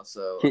right now.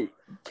 So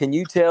can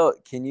you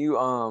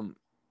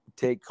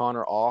take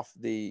Connor off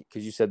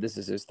because you said this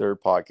is his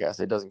third podcast.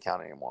 It doesn't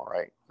count anymore,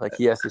 right? Like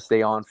he has to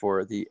stay on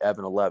for the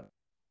Evan 11.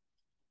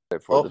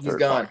 He's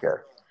gone.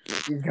 Podcast.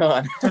 He's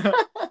gone.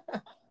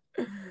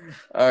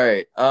 All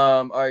right.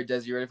 All right,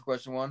 Des, you ready for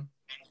question 1?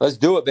 Let's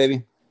do it,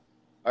 baby.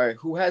 All right.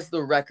 Who has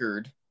the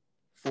record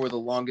for the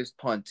longest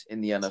punt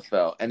in the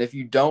NFL? And if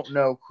you don't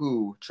know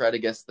who, try to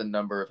guess the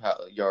number of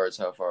yards,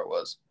 how far it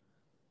was.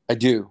 I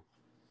do.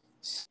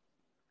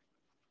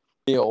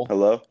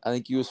 Hello? I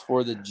think he was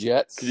for the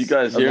Jets. Can you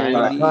guys hear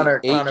me? Connor,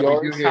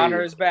 yards.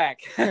 Connor is back.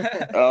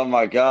 Oh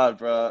my god,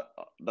 bro.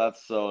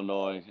 That's so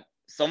annoying.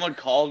 Someone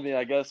called me,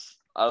 I guess.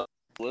 I was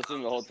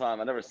listening the whole time.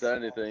 I never said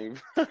anything.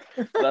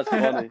 That's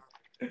funny.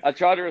 I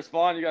tried to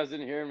respond. You guys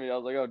didn't hear me. I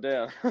was like, oh,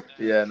 damn.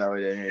 Yeah, no,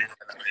 we didn't.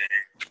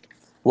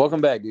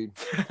 Welcome back, dude.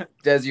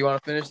 Des, you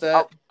want to finish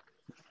that?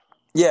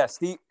 Yeah,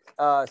 Steve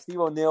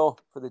O'Neal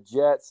for the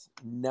Jets,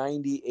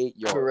 98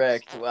 yards.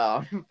 Correct.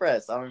 Wow, I'm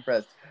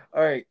impressed.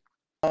 All right.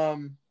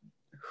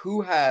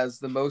 Who has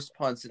the most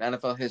punts in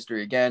NFL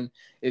history? Again,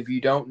 if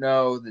you don't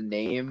know the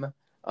name,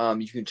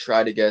 you can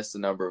try to guess the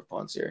number of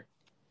punts here.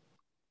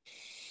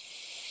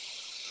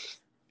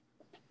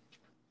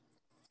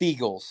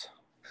 Eagles.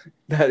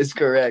 That is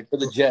correct.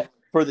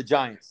 For the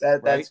Giants.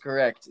 That's right?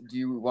 correct. Do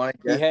you want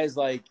to guess?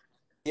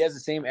 He has the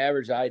same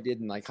average I did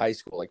in like high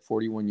school, like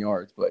 41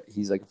 yards, but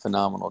he's like a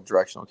phenomenal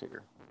directional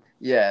kicker.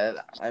 Yeah,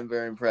 I'm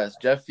very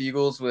impressed. Jeff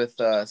Eagles with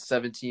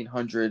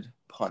 1,700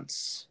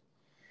 punts.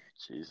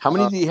 Jeez. How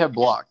many do you have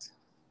blocked?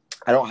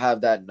 I don't have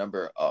that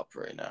number up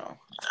right now.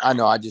 I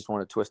know. I just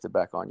want to twist it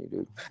back on you,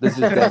 dude. This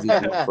is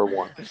Desi's for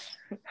one.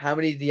 How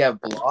many do you have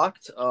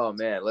blocked? Oh,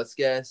 man. Let's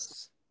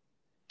guess.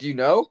 Do you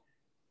know?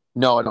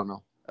 No, I don't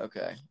know.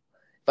 Okay.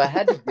 If I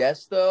had to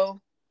guess,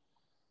 though.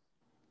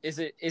 Is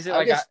it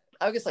I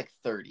guess like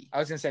 30. I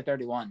was going to say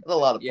 31. That's a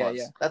lot of punts.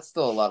 Yeah. That's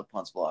still a lot of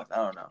punts blocked. I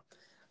don't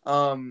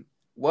know.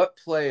 What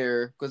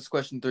player, this is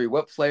question 3,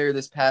 what player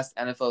this past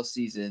NFL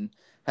season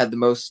had the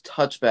most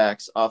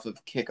touchbacks off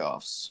of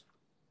kickoffs?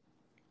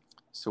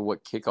 So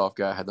what kickoff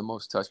guy had the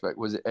most touchback?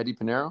 Was it Eddie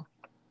Pinero?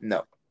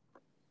 No.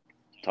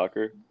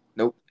 Tucker?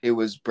 Nope. It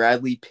was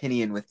Bradley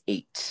Pinion with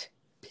 8.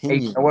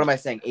 Pinion. What am I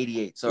saying?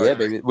 88. Sorry. Yeah,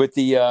 baby. With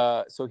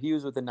the so he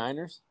was with the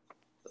Niners?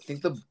 I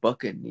think the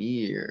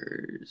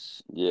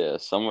Buccaneers. Yeah,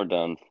 somewhere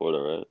down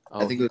Florida, right? Oh,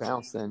 I think he it was,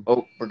 bounced then.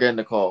 Oh, we're getting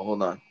a call.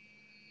 Hold on.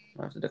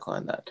 I have to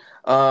decline that.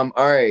 All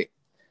right.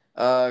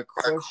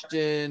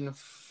 Question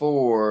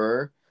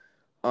 4.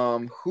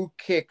 Who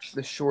kicked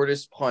the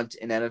shortest punt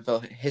in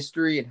NFL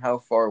history and how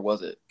far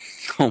was it?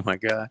 Oh my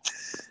god.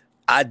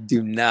 I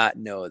do not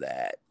know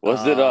that.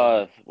 Was it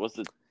Joe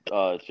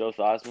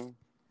Theismann?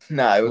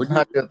 Nah, it was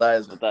not Joe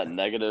Theismann. With that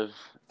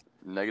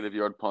negative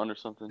yard punt or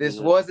something? This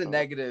was a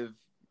negative,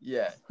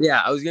 yeah.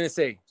 Yeah, I was gonna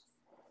say,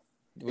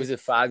 was it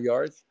 5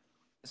 yards?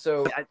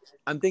 So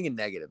I'm thinking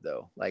negative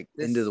though, like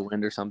into the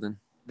wind or something.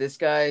 This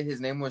guy,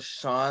 his name was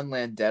Sean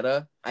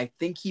Landetta. I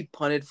think he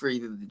punted for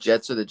either the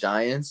Jets or the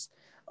Giants,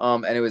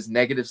 and it was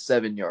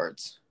 -7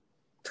 yards.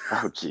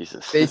 Oh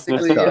Jesus!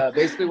 Basically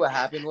what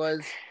happened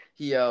was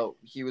he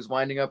was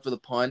winding up for the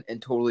punt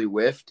and totally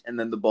whiffed, and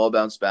then the ball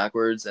bounced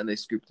backwards, and they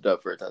scooped it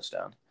up for a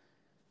touchdown.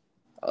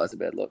 Oh, that's a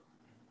bad look.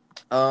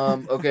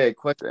 Okay,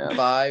 question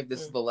 5.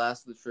 This is the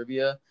last of the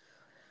trivia.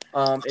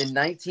 In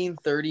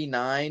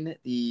 1939,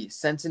 the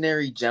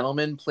Centenary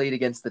Gentlemen played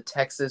against the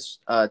Texas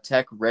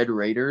Tech Red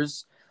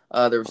Raiders.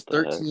 There was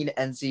 13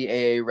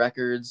 NCAA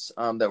records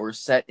that were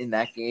set in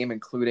that game,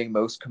 including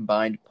most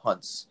combined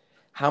punts.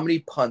 How many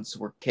punts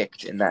were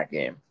kicked in that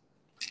game?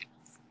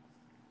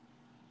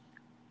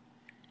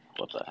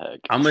 What the heck?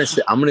 I'm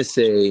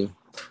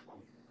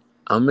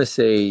gonna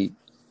say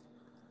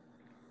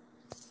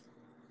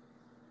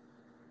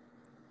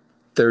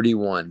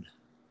 31.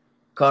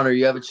 Connor,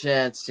 you have a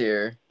chance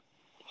here.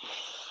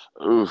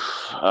 Oof.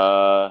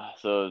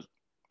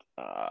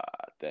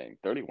 Dang,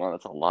 31.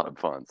 That's a lot of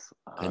punts.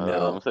 I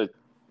know.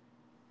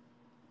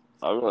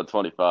 I'll go with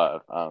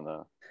 25. I don't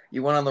know.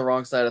 You went on the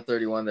wrong side of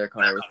 31 there,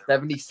 Connor. It was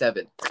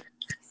 77.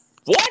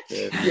 What?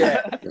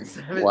 Yeah.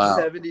 Wow.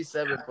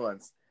 77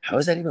 punts. How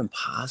is that even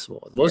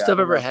possible? Most I've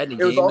ever had in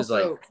a game is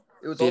like 15.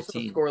 It was also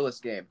a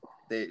scoreless game.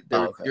 There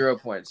were 0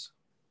 points.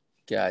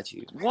 Got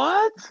you.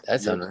 What?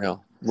 That's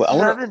unreal.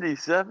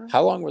 77?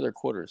 How long were their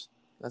quarters?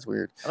 That's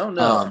weird. I don't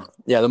know.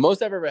 Yeah, the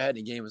most I've ever had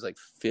in a game was like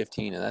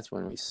 15, and that's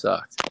when we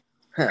sucked.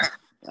 I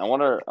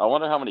wonder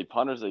how many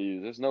punters they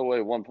use. There's no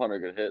way one punter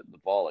could hit the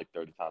ball like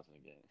 30 times in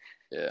a game.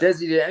 Yeah.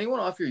 Desi, did anyone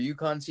off your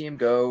UConn team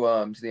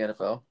go to the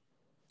NFL?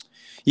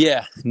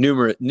 Yeah,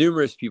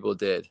 numerous people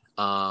did.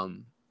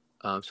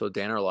 So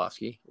Dan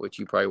Orlovsky, which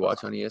you probably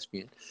watch on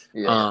ESPN.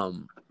 Yeah.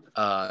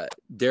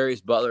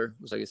 Darius Butler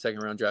was like a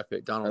second-round draft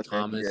pick. Donald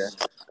Thomas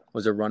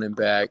was a running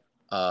back.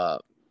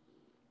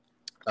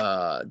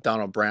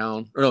 Donald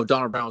Brown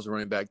was a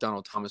running back.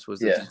 Donald Thomas was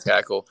the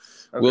tackle.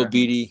 Okay. Will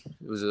Beatty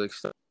was a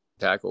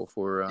tackle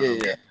for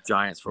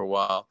Giants for a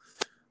while.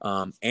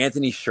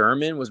 Anthony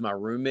Sherman was my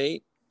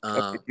roommate.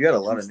 You got a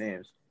lot of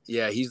names.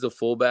 Yeah, he's the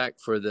fullback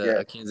for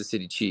the Kansas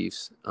City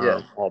Chiefs.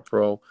 All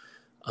pro.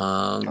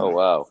 Oh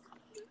wow.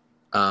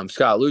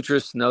 Scott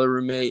Luttress, another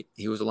roommate.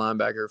 He was a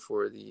linebacker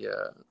for the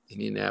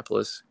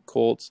Indianapolis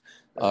Colts.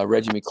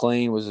 Reggie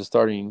McClain was a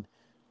starting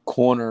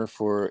corner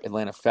for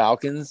Atlanta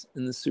Falcons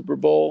in the Super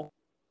Bowl.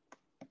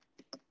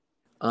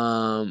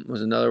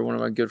 was another one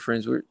of my good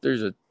friends.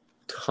 There's a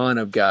ton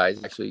of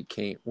guys actually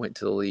went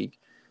to the league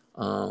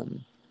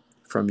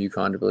from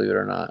UConn, to believe it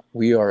or not.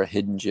 We are a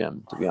hidden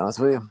gem, to be honest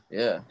with you.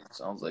 Yeah,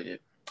 sounds like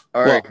it.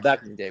 All right.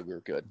 Back in the day, we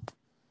were good.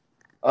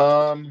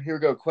 Here we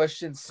go.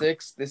 Question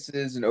 6. This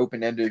is an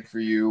open-ended for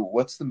you.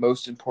 What's the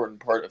most important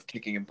part of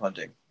kicking and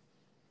punting?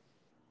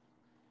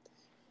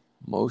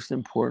 Most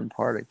important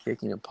part of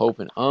kicking and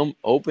popping.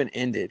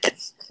 Open-ended.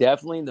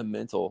 Definitely the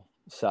mental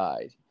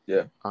side.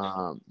 Yeah.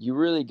 You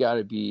really got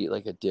to be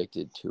like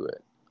addicted to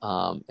it.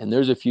 And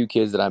there's a few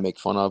kids that I make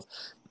fun of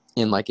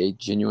in like a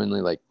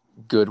genuinely like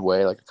good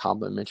way, like a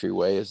complimentary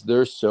way, is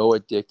they're so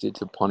addicted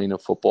to punting a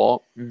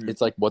football. Mm-hmm. It's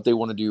like what they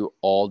want to do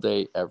all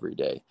day, every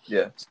day.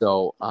 Yeah.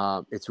 So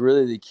it's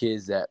really the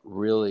kids that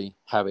really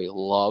have a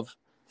love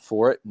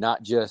for it,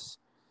 not just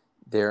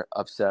they're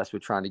obsessed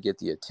with trying to get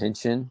the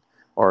attention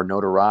or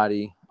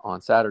notoriety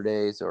on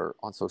Saturdays or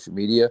on social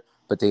media,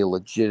 but they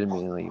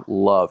legitimately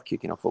love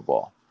kicking a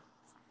football.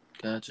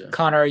 Gotcha.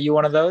 Connor, are you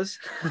one of those?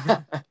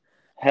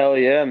 Hell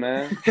yeah,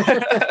 man.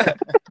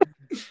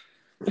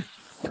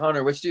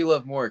 Connor, which do you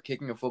love more,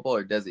 kicking a football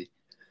or Desi?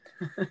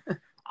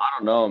 I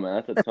don't know,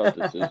 man. That's a tough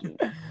decision.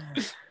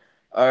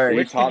 All right.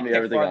 You taught me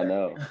everything I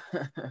know.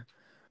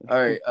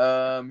 All right.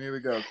 Here we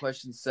go.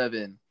 Question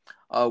 7.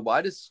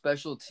 Why does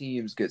special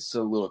teams get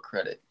so little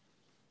credit?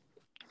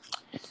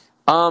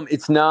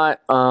 It's not,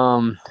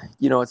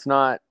 it's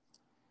not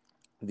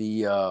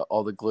the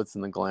all the glitz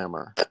and the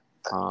glamour.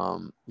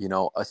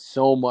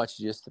 So much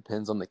just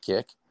depends on the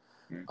kick,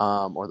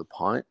 or the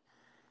punt,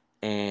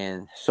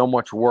 and so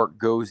much work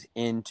goes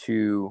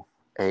into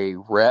a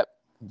rep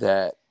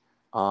that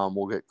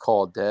will get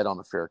called dead on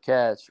a fair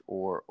catch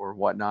or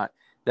whatnot.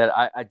 That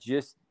I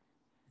just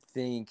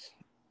think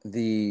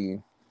the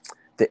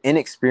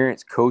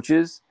inexperienced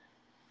coaches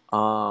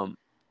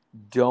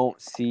don't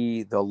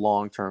see the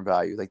long-term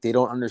value. Like, they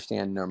don't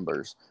understand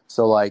numbers.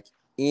 So like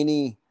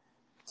any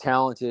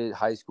talented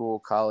high school,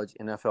 college,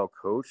 NFL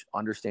coach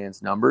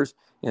understands numbers,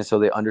 and so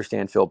they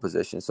understand field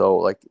position. So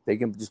like they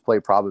can just play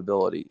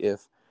probability.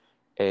 If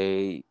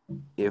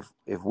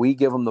we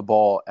give them the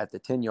ball at the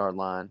 10-yard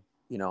line,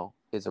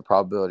 it's a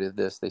probability of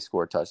this, they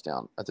score a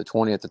touchdown at the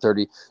 20, at the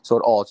 30. So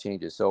it all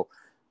changes. So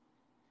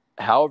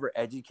however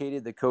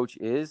educated the coach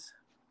is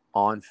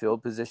on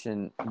field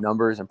position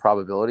numbers and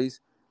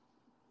probabilities,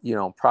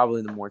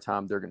 probably the more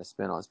time they're going to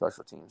spend on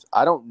special teams.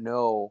 I don't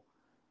know.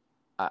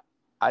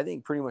 I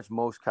think pretty much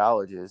most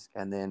colleges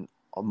and then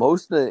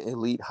most of the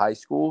elite high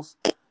schools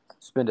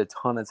spend a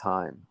ton of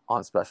time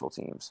on special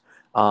teams,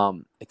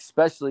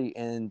 especially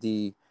in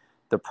the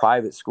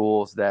private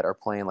schools that are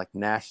playing like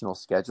national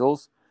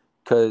schedules,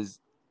 because,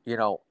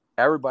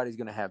 everybody's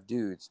going to have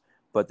dudes,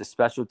 but the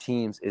special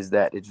teams is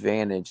that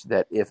advantage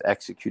that, if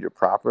executed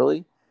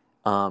properly,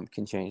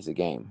 can change the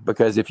game.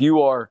 Because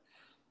one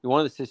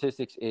of the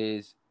statistics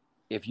is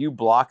if you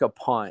block a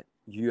punt,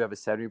 you have a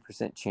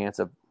 70% chance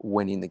of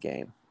winning the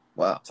game.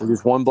 Wow. So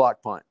just one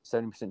block punt,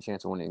 70%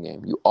 chance of winning the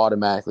game. You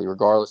automatically,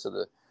 regardless of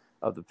the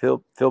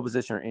field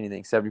position or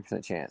anything,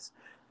 70% chance.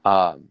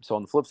 So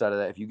on the flip side of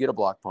that, if you get a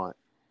block punt,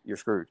 you're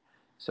screwed.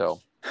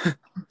 So,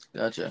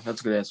 gotcha.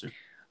 That's a good answer.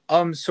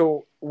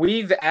 So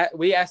we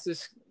asked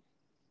this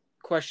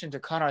question to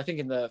Connor, I think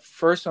in the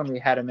first one we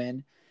had him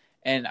in,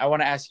 and I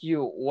want to ask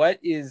you, what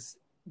is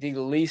the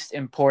least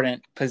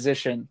important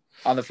position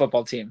on the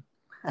football team?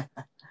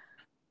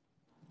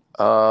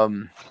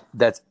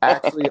 That's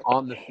actually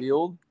on the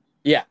field.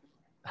 Yeah.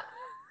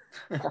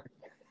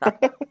 I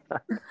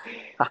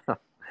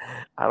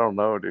don't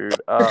know, dude.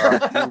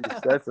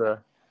 That's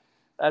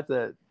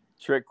a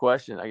trick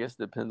question. I guess it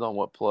depends on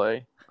what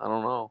play. I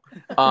don't know.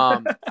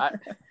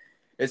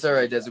 It's all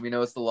right, Desi. We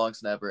know it's the long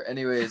snapper.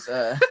 Anyways,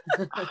 I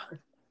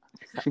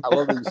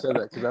love that you said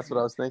that, because that's what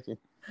I was thinking.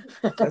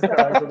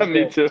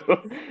 Me too.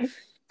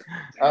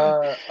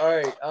 All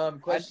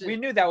right. Question. We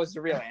knew that was the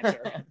real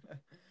answer.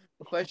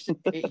 Question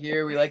 8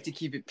 here. We like to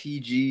keep it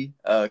PG.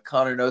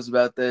 Connor knows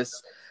about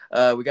this.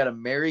 We got a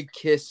marry,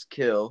 kiss,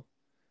 kill.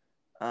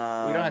 We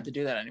don't have to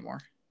do that anymore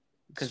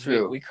because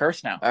True. we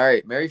curse now. All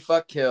right, marry,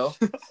 fuck, kill.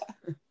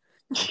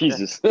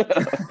 Jesus.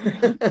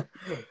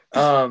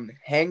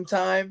 Hang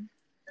time,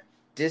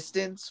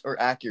 distance,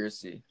 or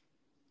accuracy?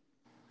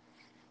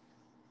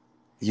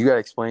 You got to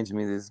explain to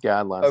me these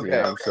guidelines. Okay.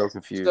 Yeah, I'm so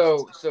confused.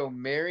 So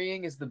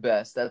marrying is the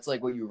best. That's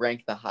like what you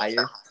rank the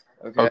highest.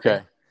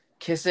 Okay.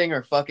 Kissing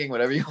or fucking,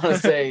 whatever you want to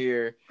say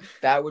here,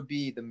 that would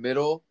be the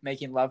middle.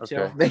 Making love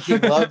to. Okay.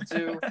 Making love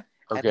to.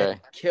 And Okay.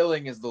 then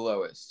killing is the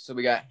lowest. So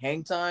we got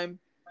hang time,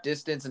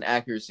 distance, and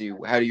accuracy.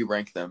 How do you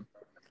rank them?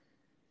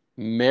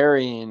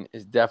 Marrying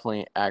is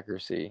definitely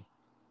accuracy.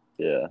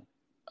 Yeah.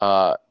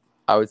 I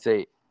would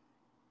say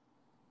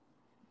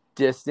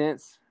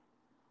distance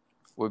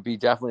would be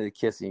definitely the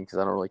kissing, because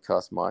I don't really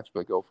cuss much,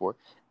 but go for it.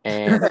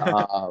 And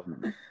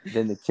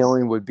then the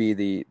killing would be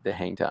the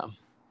hang time.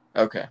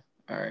 Okay.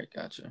 All right.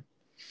 Gotcha.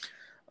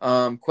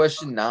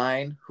 Question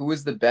 9. Who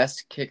is the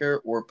best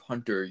kicker or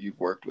punter you've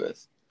worked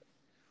with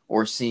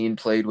or seen,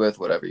 played with,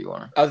 whatever you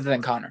want to? Other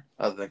than Connor.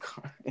 Other than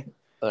Connor.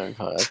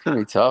 That's going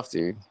to be tough,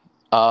 dude.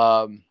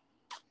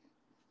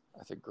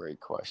 That's a great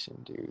question,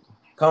 dude.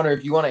 Connor,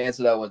 if you want to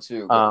answer that one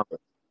too.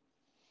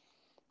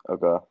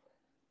 Okay.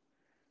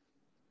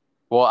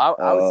 Well,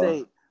 I would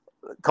say,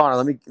 Connor,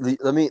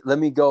 let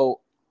me go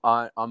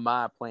on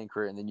my playing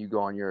career, and then you go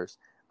on yours.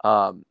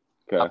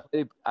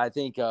 Okay. I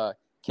think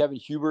Kevin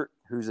Hubert,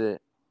 who's been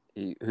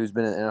in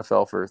the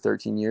NFL for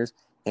 13 years,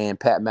 and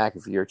Pat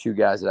McAfee are two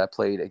guys that I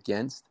played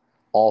against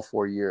all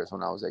 4 years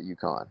when I was at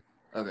UConn.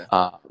 Okay.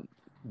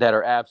 That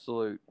are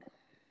absolute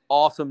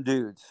awesome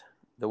dudes.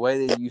 The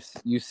way that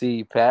you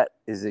see Pat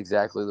is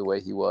exactly the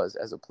way he was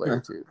as a player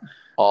too.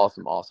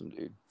 Awesome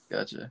dude.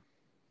 Gotcha.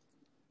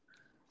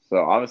 So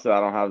obviously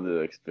I don't have the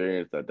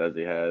experience that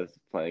Desi has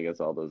playing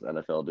against all those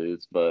NFL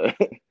dudes, but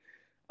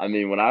I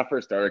mean when I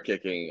first started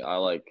kicking,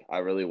 I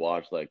really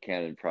watched like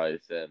Cannon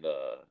Price and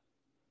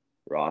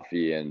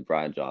Rafi and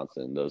Brian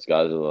Johnson. Those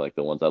guys are like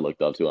the ones I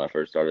looked up to when I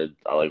first started.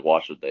 I like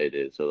watched what they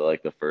did. So they're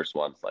like the first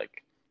ones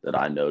like that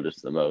I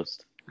noticed the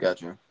most.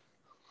 Gotcha.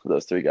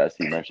 Those three guys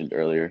you mentioned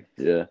earlier.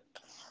 Yeah.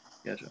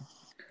 Gotcha.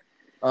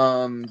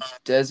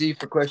 Desi,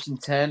 for question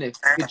 10, if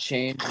you could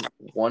change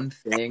one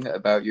thing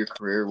about your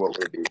career, what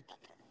would it be?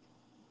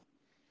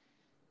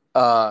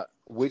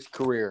 Which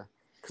career?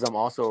 Because I'm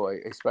also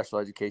a special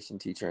education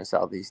teacher in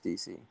Southeast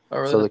DC. Oh,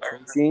 really? So the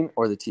coaching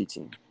or the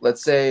teaching?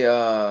 Let's say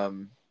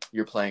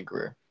your playing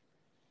career.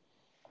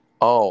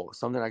 Oh,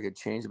 something I could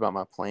change about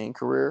my playing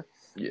career?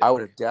 Yeah. I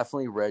would have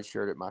definitely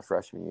redshirted my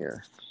freshman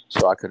year.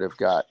 So I could have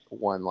got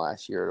one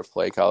last year to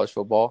play college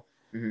football.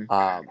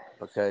 Mm-hmm.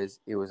 Because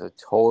it was a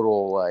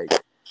total, like,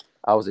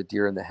 I was a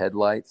deer in the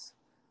headlights,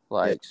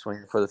 like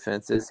swinging for the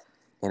fences.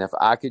 And if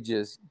I could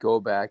just go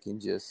back and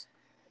just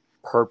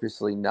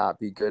purposely not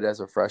be good as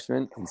a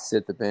freshman and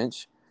sit the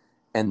bench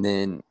and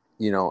then,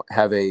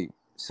 have a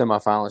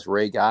semifinalist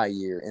Ray Guy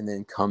year and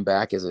then come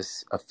back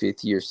as a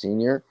fifth-year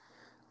senior,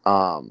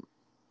 oh,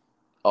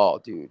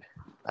 dude,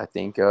 I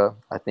think I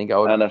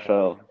would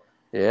NFL.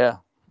 Yeah,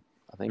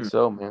 I think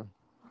so, man.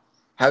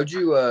 How'd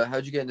you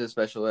get into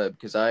special ed?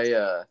 Because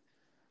I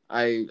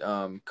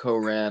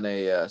co-ran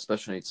a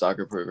special needs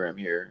soccer program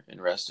here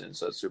in Reston,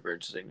 so it's super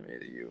interesting to me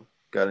that you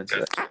got into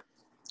that.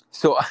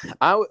 So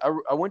I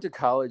went to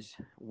college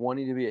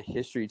wanting to be a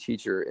history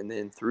teacher, and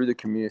then through the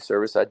community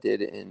service I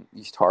did in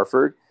East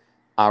Hartford,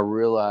 I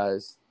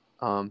realized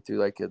through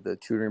like the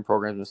tutoring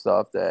programs and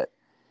stuff that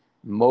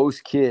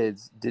most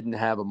kids didn't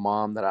have a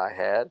mom that I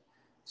had.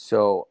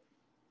 So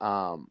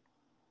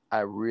I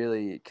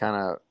really kind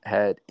of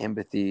had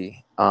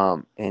empathy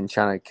and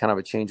trying to kind of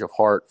a change of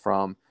heart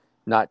from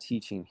not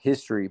teaching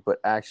history, but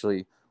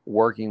actually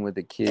working with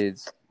the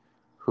kids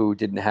who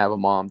didn't have a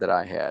mom that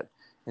I had.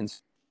 And so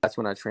that's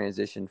when I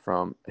transitioned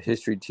from a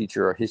history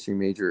teacher or history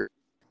major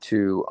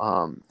to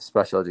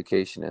special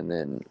education. And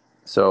then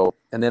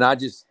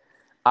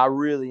I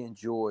really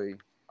enjoy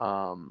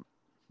the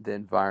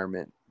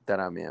environment that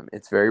I'm in.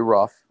 It's very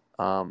rough.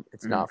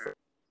 It's not,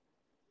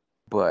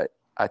 but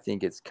I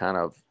think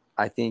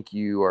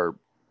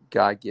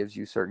God gives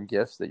you certain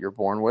gifts that you're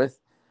born with.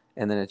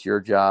 And then it's your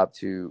job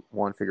to,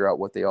 one, figure out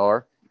what they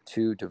are,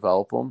 two,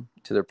 develop them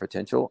to their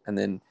potential. And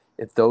then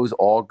if those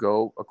all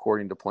go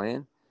according to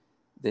plan,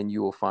 then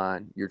you will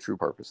find your true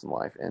purpose in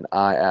life. And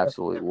I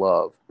absolutely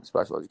love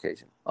special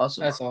education.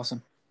 Awesome. That's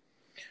awesome.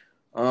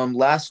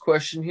 Last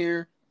question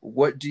here.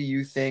 What do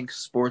you think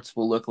sports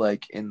will look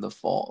like in the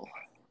fall?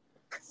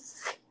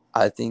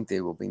 I think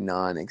they will be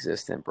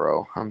non-existent,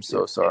 bro. I'm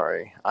so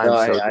sorry.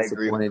 I'm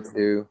disappointed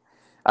too.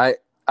 I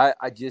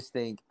just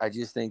think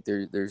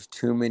there's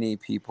too many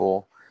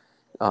people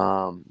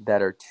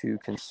that are too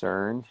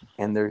concerned,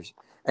 and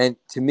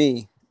to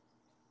me,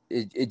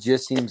 it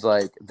just seems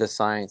like the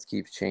science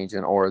keeps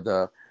changing, or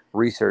the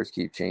research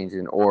keeps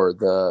changing, or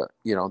the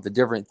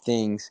different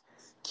things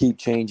keep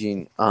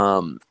changing.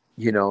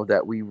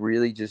 That we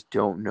really just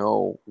don't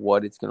know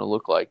what it's going to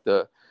look like.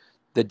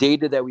 The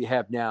data that we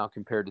have now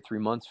compared to 3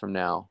 months from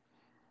now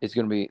is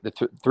going to be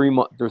the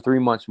 3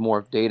 months more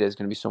of data is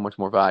going to be so much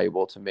more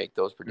valuable to make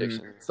those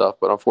predictions and stuff.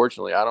 But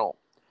unfortunately, I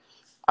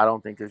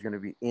don't think there's going to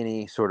be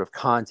any sort of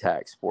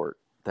contact sport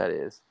that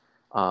is,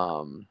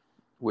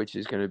 which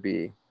is going to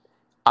be,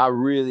 I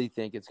really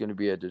think it's going to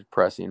be a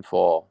depressing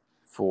fall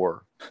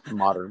for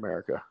modern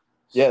America.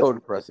 So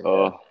depressing.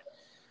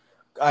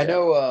 I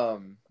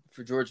know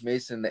for George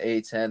Mason, the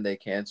A10, they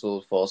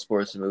canceled fall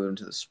sports and moved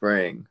into the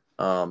spring.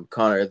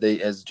 Connor,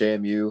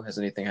 has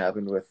anything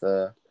happened with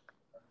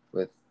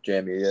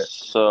JMU yet?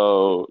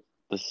 So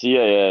the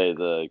CAA,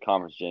 the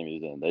conference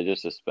JMU's in, they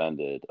just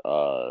suspended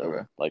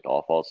like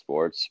all fall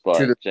sports, but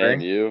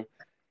JMU,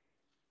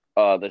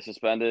 they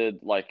suspended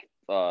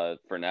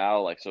for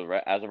now, as of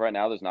right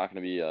now, there's not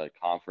going to be a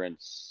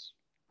conference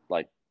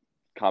like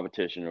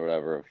competition or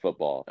whatever of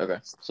football. Okay.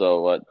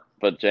 So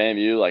but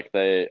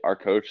JMU, our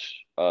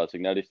coach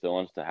Signetti still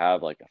wants to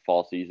have like a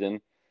fall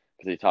season.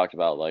 Because he talked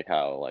about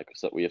how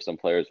we have some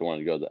players who want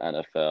to go to the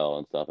NFL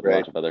and stuff, and a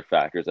bunch of other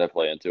factors that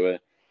play into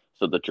it.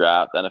 So the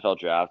NFL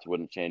draft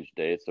wouldn't change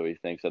dates. So he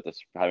thinks that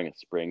having a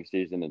spring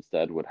season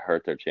instead would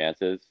hurt their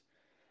chances.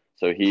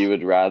 So he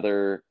would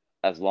rather,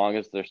 as long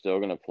as they're still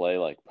going to play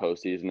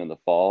postseason in the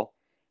fall,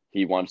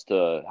 he wants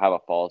to have a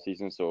fall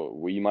season. So what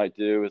we might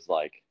do is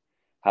like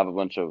have a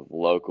bunch of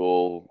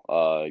local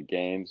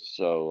games.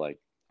 So like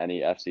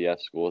any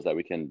FCS schools that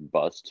we can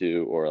bus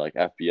to, or like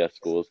FBS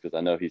schools, because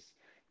I know he's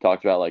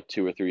talked about like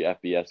 2 or 3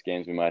 FBS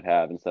games we might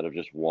have instead of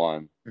just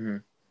one.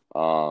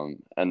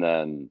 And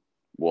then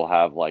we'll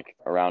have like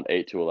around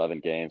 8 to 11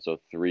 games. So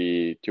 2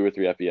 or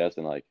 3 FBS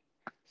and like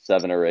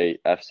 7 or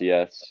 8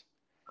 FCS.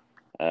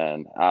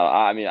 And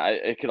I mean,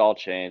 it could all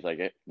change.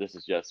 Like this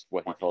is just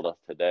what he told us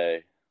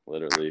today,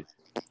 literally.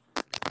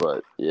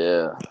 But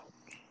yeah.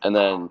 And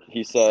then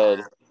he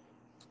said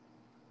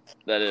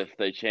that if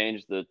they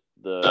change the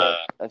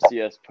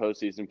FCS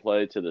postseason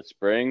play to the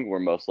spring, we're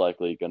most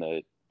likely going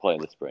to play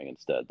in the spring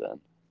instead then.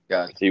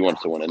 Gotcha. He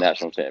wants to win a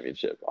national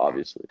championship,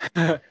 obviously.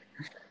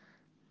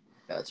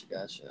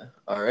 Gotcha.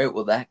 All right.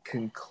 Well, that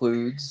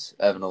concludes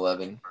Evan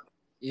 11.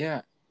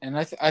 Yeah, and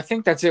I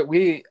think that's it.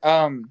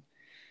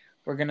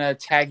 We're gonna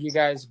tag you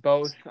guys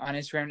both on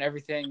Instagram and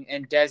everything.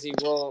 And Desi,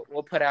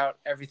 we'll put out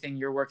everything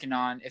you're working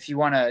on. If you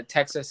want to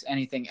text us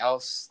anything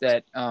else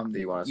that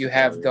you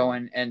have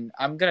going, and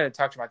I'm gonna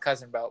talk to my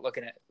cousin about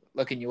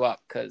looking you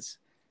up, because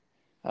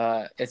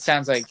it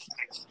sounds like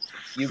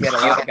you get a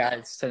lot of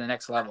guys to the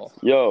next level.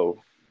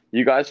 Yo,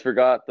 you guys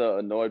forgot the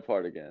annoyed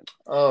part again.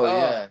 Oh.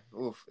 Yeah.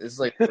 Oof. It's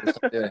like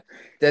Desi,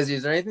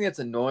 is there anything that's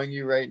annoying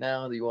you right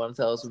now that you want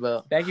to tell us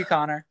about? Thank you,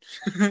 Connor.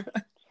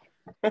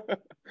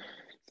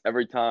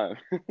 Every time.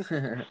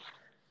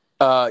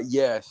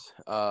 Yes.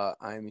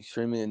 I'm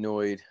extremely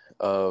annoyed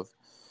of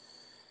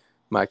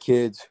my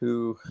kids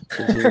who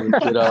continue to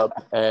get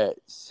up at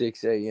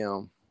 6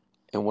 a.m.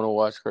 and want to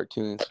watch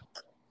cartoons.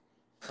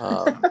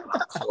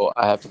 So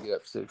I have to get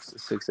up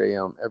 6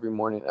 a.m. every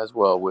morning as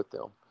well with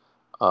them.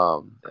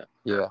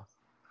 Yeah,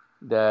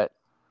 that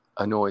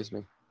annoys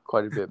me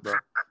quite a bit, bro.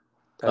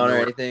 Connor,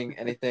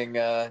 anything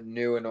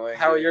new annoying?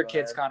 How are your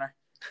kids, Connor?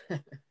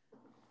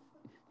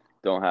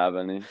 Don't have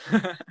any.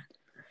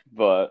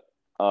 But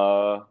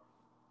I'm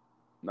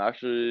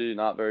actually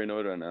not very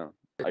annoyed right now.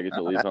 I get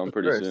to leave home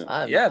pretty soon.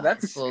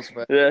 That's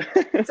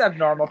It's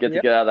abnormal. Get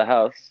to get out of the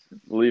house.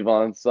 Leave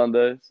on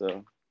Sunday,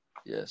 so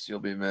yes, you'll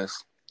be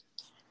missed.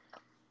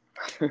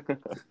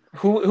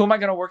 Who am I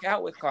gonna work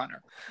out with,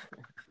 Connor?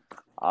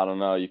 I don't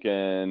know. You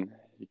can.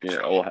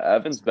 Oh,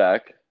 Evan's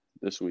back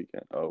this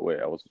weekend. Oh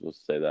wait, I was supposed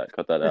to say that.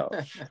 Cut that out.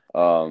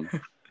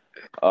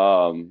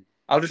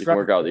 I'll just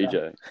work out with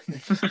EJ.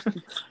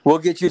 We'll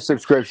get you a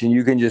subscription.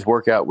 You can just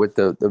work out with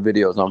the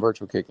videos on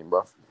Virtual Kicking,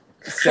 bro.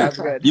 Sounds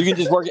good. You can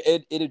just work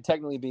it. It'd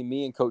technically be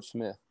me and Coach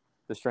Smith,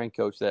 the strength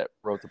coach that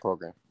wrote the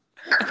program.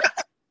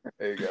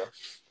 There you go.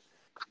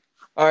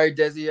 All right,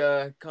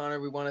 Desi,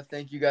 Connor, we want to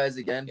thank you guys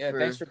again.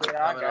 Thanks for being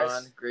on,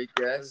 guys. Great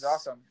guest. It was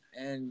awesome.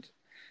 And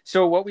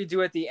so what we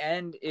do at the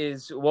end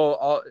is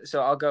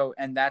I'll go,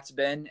 and that's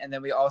been, and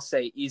then we all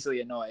say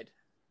easily annoyed.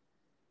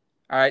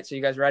 All right, so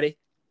you guys ready?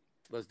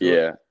 Let's do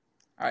it.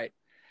 All right.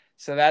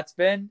 So that's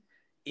been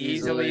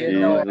easily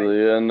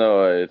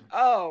annoyed.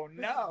 Oh,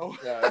 no.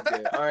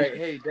 Okay. All right.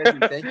 Hey,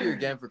 Desi, thank you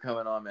again for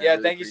coming on, man. Yeah,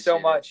 really thank you so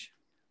much.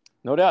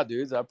 No doubt,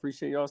 dudes. I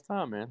appreciate y'all's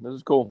time, man. This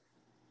was cool.